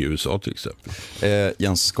jättestort i USA till exempel.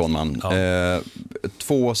 Jens Ganman,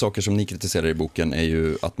 två saker som ni kritiserar i boken är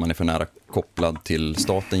ju att man är för nära kopplad till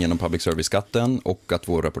staten genom public service-skatten och att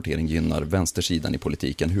vår rapportering gynnar vänstersidan i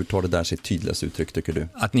politiken. Hur tar det där sitt tydligaste uttryck, tycker du?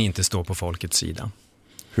 Att ni inte står på folkets sida.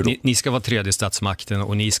 Hur då? Ni ska vara tredje statsmakten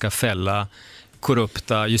och ni ska fälla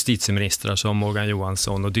korrupta justitieministrar som Morgan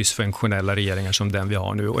Johansson och dysfunktionella regeringar som den vi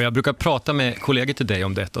har nu. Och jag brukar prata med kollegor till dig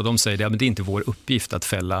om detta och de säger att det är inte vår uppgift att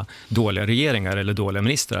fälla dåliga regeringar eller dåliga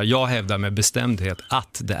ministrar. Jag hävdar med bestämdhet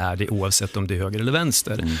att det är det oavsett om det är höger eller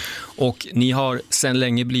vänster. Och ni har sedan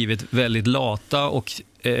länge blivit väldigt lata och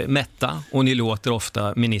mätta och ni låter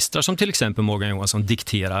ofta ministrar som till exempel Morgan Johansson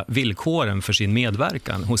diktera villkoren för sin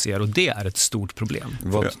medverkan hos er och det är ett stort problem.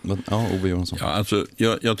 Ove Johansson. Ja, alltså,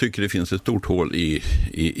 jag tycker det finns ett stort hål i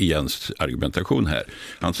Jens argumentation här.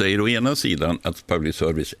 Han säger å ena sidan att public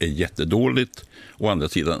service är jättedåligt, å andra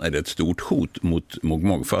sidan är det ett stort hot mot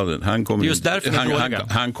mångfalden.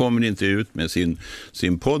 Han kommer inte ut med sin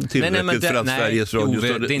podd tillräckligt för att Sveriges Radio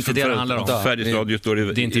står i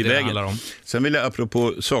vägen. Sen vill jag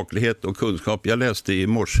apropå saklighet och kunskap. Jag läste i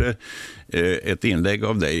morse ett inlägg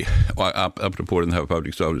av dig apropå den här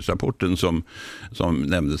public service-rapporten som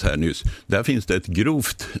nämndes här nyss. Där finns det ett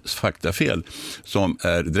grovt faktafel som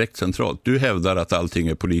är direkt centralt. Du hävdar att allting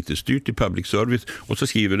är politiskt styrt i public service och så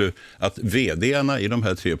skriver du att vd:arna i de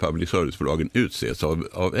här 3 public service-bolagen utses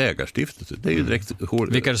av ägarstiftelser. Det är ju direkt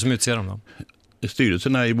Vilka är det som utser dem då?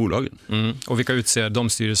 Styrelserna i bolagen. Och vilka utser de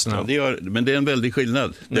styrelserna? Ja, men det är en väldig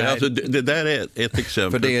skillnad. Det där är ett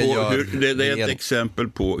exempel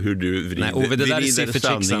på hur du vrider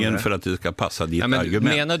sanningen för att det ska passa ditt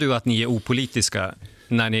argument. Menar du att ni är opolitiska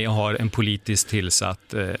när ni har en politiskt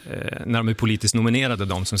tillsatt, när de är politiskt nominerade,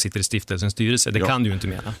 de som sitter i stiftelsens styrelse? Det kan du ju inte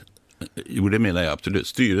mena. Jo, det menar jag absolut.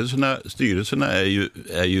 Styrelserna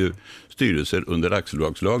är ju styrelser under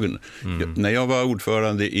aktiebolagslagen. När jag var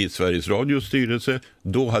ordförande i Sveriges Radios styrelse,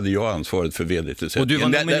 då hade jag ansvaret för vd-tillsättningen.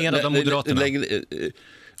 Och du var nominerad av Moderaterna?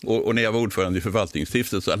 Och när jag var ordförande i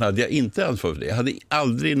förvaltningsstiftelsen hade jag inte ansvar för det. Jag hade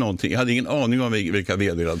aldrig någonting. Jag hade ingen aning om vilka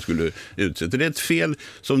vd han skulle utsätta. Det är ett fel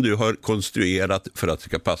som du har konstruerat för att det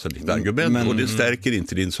ska passa ditt argument och det stärker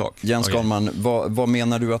inte din sak. Jens Ganman, vad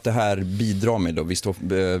menar du att det här bidrar med då? Vi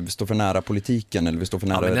står för nära politiken eller vi står för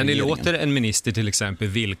nära regeringen? När ni låter en minister till exempel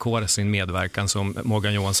villkora sin medverkan som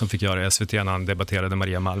Morgan Johansson fick göra i SVT när han debatterade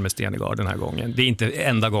Maria Malmö Stenegård den här gången. Det är inte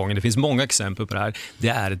enda gången. Det finns många exempel på det här. Det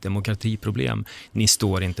är ett demokratiproblem. Ni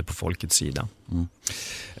står inte på folkets sida.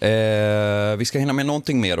 Vi ska hinna med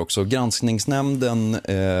någonting mer också. Granskningsnämnden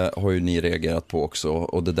har ju ni reagerat på också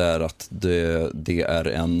och det där att det är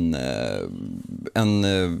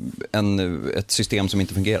ett system som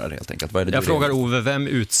inte fungerar helt enkelt. Vad är det jag frågar Ove, vem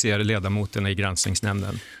utser ledamoterna i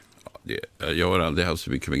granskningsnämnden? Jag har aldrig haft så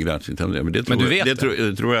mycket med granskningsnämnden, men det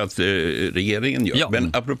tror jag att regeringen gör. Ja.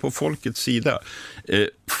 Men apropå folkets sida,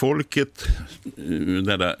 folket,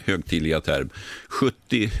 denna högtidliga term,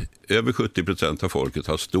 över 70% av folket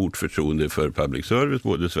har stort förtroende för public service,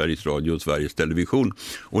 både Sveriges Radio och Sveriges Television.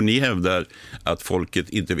 Och ni hävdar att folket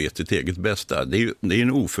inte vet sitt eget bästa. Det är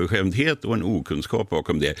en oförskämdhet och en okunskap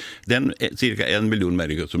bakom det. Den cirka 1 miljon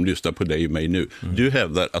människor som lyssnar på dig och mig nu, du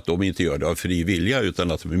hävdar att de inte gör det av fri vilja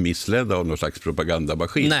utan att de är missledda av någon slags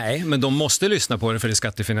propagandamaskin. Nej, men de måste lyssna på det för det är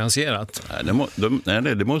skattefinansierat. Nej, det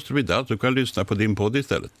måste de inte alls. Du kan lyssna på din podd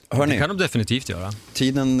istället. Det kan de definitivt göra.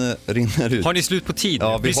 Tiden rinner ut. Har ni slut på tid?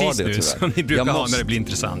 Ja, vi precis har det, nu, som ni brukar ha när det blir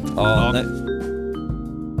intressant. Ja.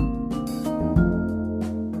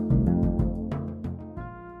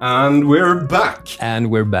 And we're back. And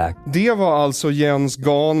we're back. Det var alltså Jens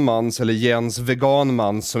Ganmans, eller Jens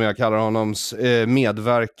Veganmans som jag kallar honoms,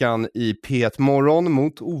 medverkan i P1 Morgon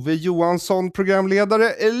mot Ove Johansson, programledare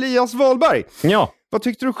Elias Wahlberg. Ja. Vad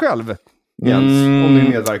tyckte du själv, Jens, om din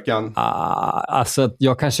medverkan? Alltså,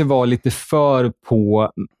 jag kanske var lite för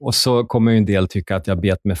på, och så kommer ju en del tycka att jag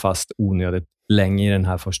bet mig fast onödigt länge i den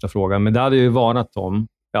här första frågan. Men det hade jag ju varnat om.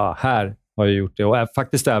 Ja, här har jag gjort det. Och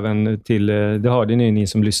faktiskt även till, det hörde ni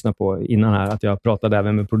som lyssnar på innan här, att jag pratade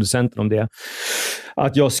även med producenten om det.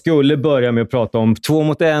 Att jag skulle börja med att prata om 2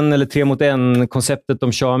 mot 1 eller 3 mot 1 konceptet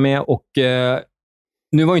de kör med. Och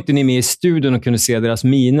Nu var inte ni med i studion och kunde se deras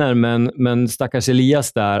miner, men stackars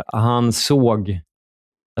Elias där, han såg,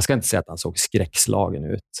 jag ska inte säga att han såg skräckslagen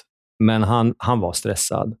ut, men han var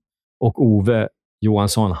stressad. Och Ove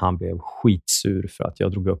Johansson, han blev skitsur för att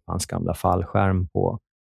jag drog upp hans gamla fallskärm på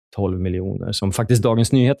 12 miljoner, som faktiskt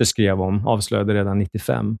Dagens Nyheter skrev om, avslöjade redan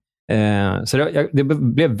 95. Så det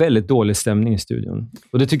blev väldigt dålig stämning i studion.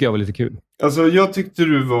 Och det tycker jag var lite kul. Alltså jag tyckte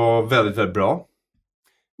du var väldigt, väldigt bra.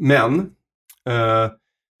 Men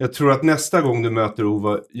jag tror att nästa gång du möter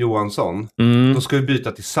Ove Johansson, då ska vi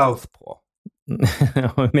byta till Southpaw.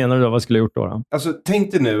 Vad menar du då? Vad skulle jag gjort då? Alltså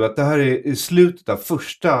tänk dig nu att det här är i slutet av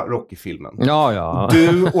första Rocky-filmen. Ja.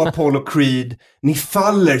 Du och Apollo Creed, ni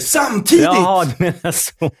faller samtidigt! Ja, du menar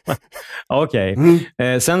så. Okej.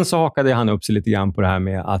 Sen så hakade han upp sig lite grann på det här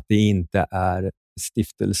med att det inte är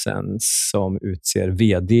stiftelsen som utser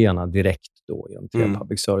vd-erna direkt då i de 3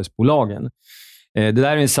 public service-bolagen. Det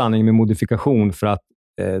där är en sanning med modifikation, för att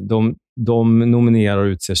de nominerar och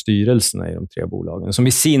utser styrelserna i de 3 bolagen, som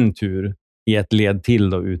i sin tur i ett led till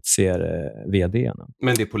då utser vd-erna.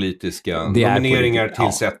 Men det är politiska nomineringar,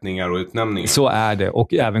 tillsättningar och utnämningar. Så är det,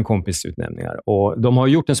 och även kompisutnämningar. Och de har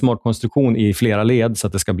gjort en smart konstruktion i flera led så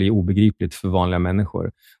att det ska bli obegripligt för vanliga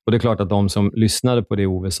människor. Och det är klart att de som lyssnade på det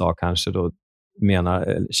Ove sa kanske då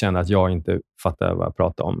känner att jag inte fattar vad jag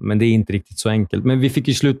pratar om. Men det är inte riktigt så enkelt. Men vi fick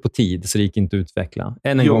ju slut på tid, så det gick inte att utveckla.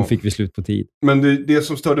 En gång fick vi slut på tid. Men det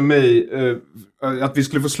som störde mig, att vi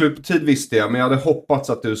skulle få slut på tid visste jag, men jag hade hoppats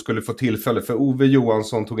att du skulle få tillfälle, för Ove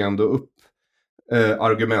Johansson tog ändå upp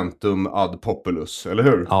argumentum ad populus, eller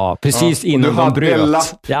hur? Ja, precis innan de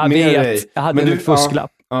bröt. Jag vet, jag hade en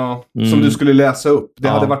fusklapp. Ja, som du skulle läsa upp. Det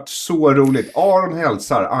hade varit så roligt. Aron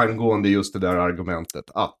hälsar angående just det där argumentet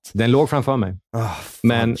att... Den låg framför mig.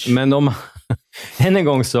 Men de... än en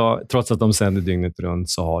gång så, trots att de sänder dygnet runt,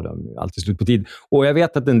 så har de alltid slut på tid. Och jag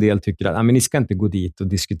vet att en del tycker att men ni ska inte gå dit och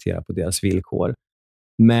diskutera på deras villkor.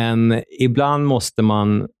 Men ibland måste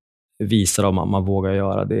man visa dem att man vågar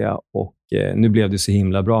göra det. Och nu blev det så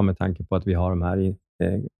himla bra med tanke på att vi har de här i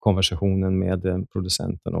konversationen med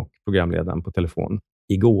producenten och programledaren på telefon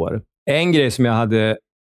igår. En grej som jag hade...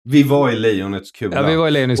 Vi var i Lejonets kula. Ja, vi var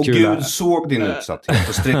i Lejonets kula. Och Gud såg din utsatthet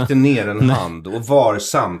och sträckte ner en hand och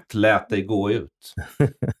varsamt lät dig gå ut.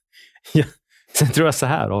 Ja, sen tror jag så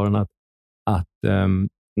här, Aron, att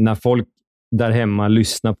när folk där hemma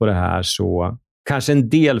lyssnar på det här, så kanske en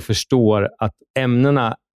del förstår att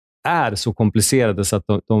ämnena är så komplicerade så att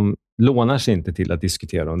de lånar sig inte till att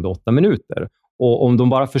diskutera under 8 minuter. Och om de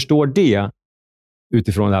bara förstår det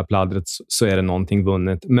utifrån det här pladdret, så är det någonting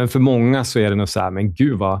vunnet. Men för många så är det nog så här, men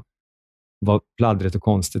gud vad pladdret och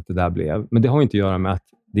konstigt det där blev. Men det har inte att göra med att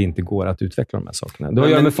det inte går att utveckla de här sakerna. Det har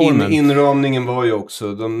att göra med formen. Inramningen var ju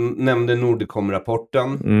också, de nämnde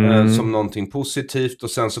Nordicom-rapporten som någonting positivt, och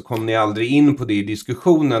sen så kom ni aldrig in på det i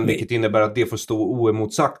diskussionen, vilket innebär att det får stå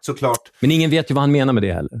oemotsagt såklart. Men ingen vet ju vad han menar med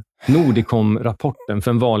det heller. Nordicom-rapporten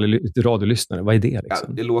för en vanlig radiolyssnare, vad är det liksom?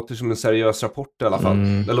 Ja, det låter som en seriös rapport i alla fall.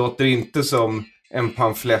 Det låter inte som en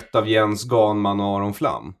pamflett av Jens Ganman och Aron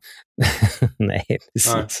Flam. Nej,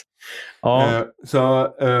 precis. Nej.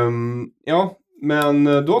 Ja. Ja, men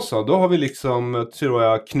då har vi liksom, tror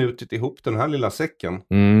jag, knutit ihop den här lilla säcken.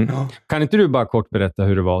 Ja. Kan inte du bara kort berätta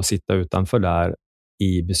hur det var att sitta utanför där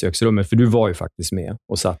i besöksrummet? För du var ju faktiskt med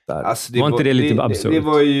och satt där. Alltså, var inte det lite absurt? Det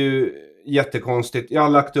var ju jättekonstigt. Jag har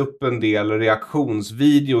lagt upp en del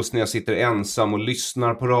reaktionsvideos när jag sitter ensam och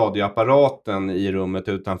lyssnar på radioapparaten i rummet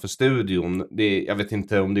utanför studion. Jag vet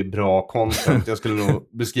inte om det är bra content. Jag skulle nog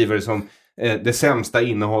beskriva det som det sämsta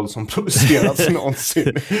innehåll som producerats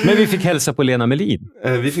någonsin. Men vi fick hälsa på Lena Melin.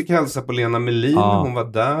 Vi fick hälsa på Lena Melin. Ja. Hon var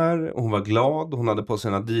där. Hon var glad. Hon hade på sig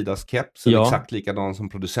en Adidas-keps. Exakt likadan som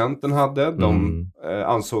producenten hade. De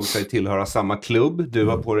ansåg sig tillhöra samma klubb. Du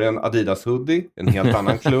har på dig en Adidas-hoodie. En helt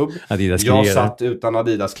annan klubb. Jag satt utan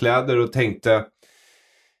Adidas-kläder och tänkte,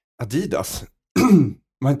 Adidas?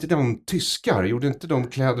 Var inte de tyskar? Gjorde inte de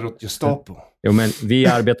kläder åt Gestapo? Jo, men vi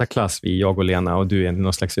är arbetarklass, jag och Lena, och du är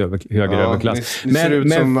någon slags högre överklass. Ni ser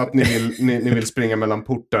ut som att ni vill springa mellan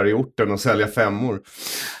portar i orten och sälja 5:or.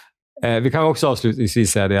 Vi kan också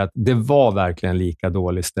avslutningsvis säga det att det var verkligen lika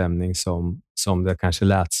dålig stämning som det kanske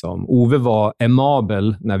lät som. Ove var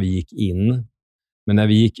amabel när vi gick in. Men när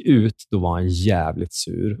vi gick ut, då var han jävligt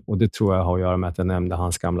sur. Och det tror jag har att göra med att jag nämnde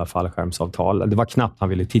hans gamla fallskärmsavtal. Det var knappt han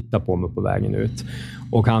ville titta på mig på vägen ut.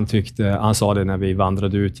 Och han sa det när vi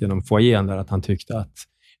vandrade ut genom foajén där, att han tyckte att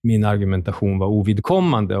min argumentation var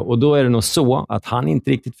ovidkommande. Och då är det nog så att han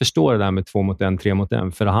inte riktigt förstår det där med 2 mot 1, 3 mot 1.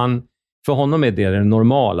 För honom är det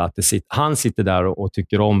normala att han sitter där och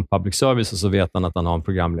tycker om public service, och så vet han att han har en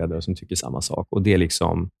programledare som tycker samma sak. Och det är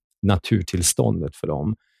liksom naturtillståndet för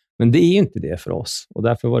dem. Men det är ju inte det för oss. Och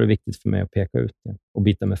därför var det viktigt för mig att peka ut det och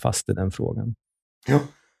bita mig fast i den frågan. Ja.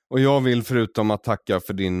 Och jag vill förutom att tacka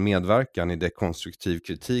för din medverkan i dekonstruktiv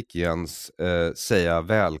kritik, Jens, säga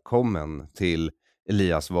välkommen till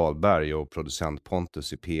Elias Wahlberg och producent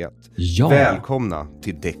Pontus i P1. Ja. Välkomna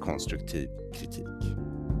till dekonstruktiv kritik.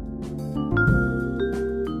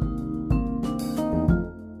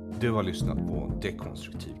 Du har lyssnat på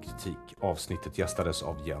dekonstruktiv kritik. Avsnittet gästades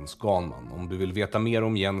av Jens Ganman. Om du vill veta mer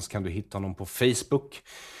om Jens kan du hitta honom på Facebook,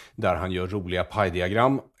 där han gör roliga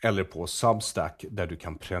pajdiagram, eller på Substack, där du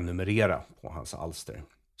kan prenumerera på hans alster.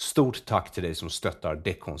 Stort tack till dig som stöttar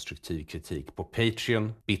dekonstruktiv kritik på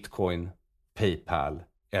Patreon, Bitcoin, Paypal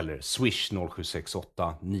eller Swish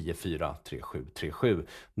 0768 943737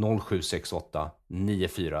 0768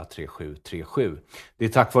 943737. Det är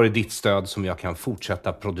tack vare ditt stöd som jag kan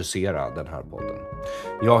fortsätta producera den här podden.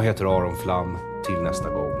 Jag heter Aron Flam. Till nästa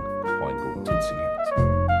gång, ha en god tidsenhet.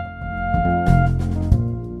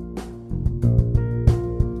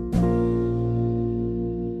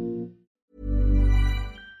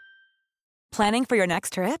 Planning for your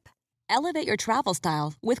next trip? Elevate your travel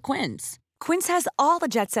style with Quince. Quince has all the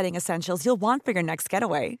jet-setting essentials you'll want for your next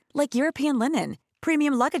getaway, like European linen,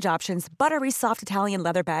 premium luggage options, buttery soft Italian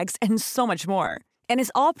leather bags, and so much more. And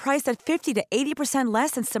is all priced at 50 to 80%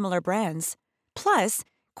 less than similar brands. Plus,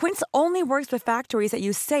 Quince only works with factories that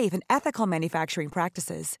use safe and ethical manufacturing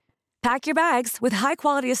practices. Pack your bags with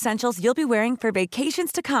high-quality essentials you'll be wearing for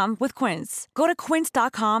vacations to come with Quince. Go to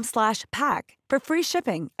quince.com/pack for free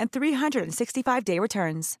shipping and 365-day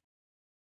returns.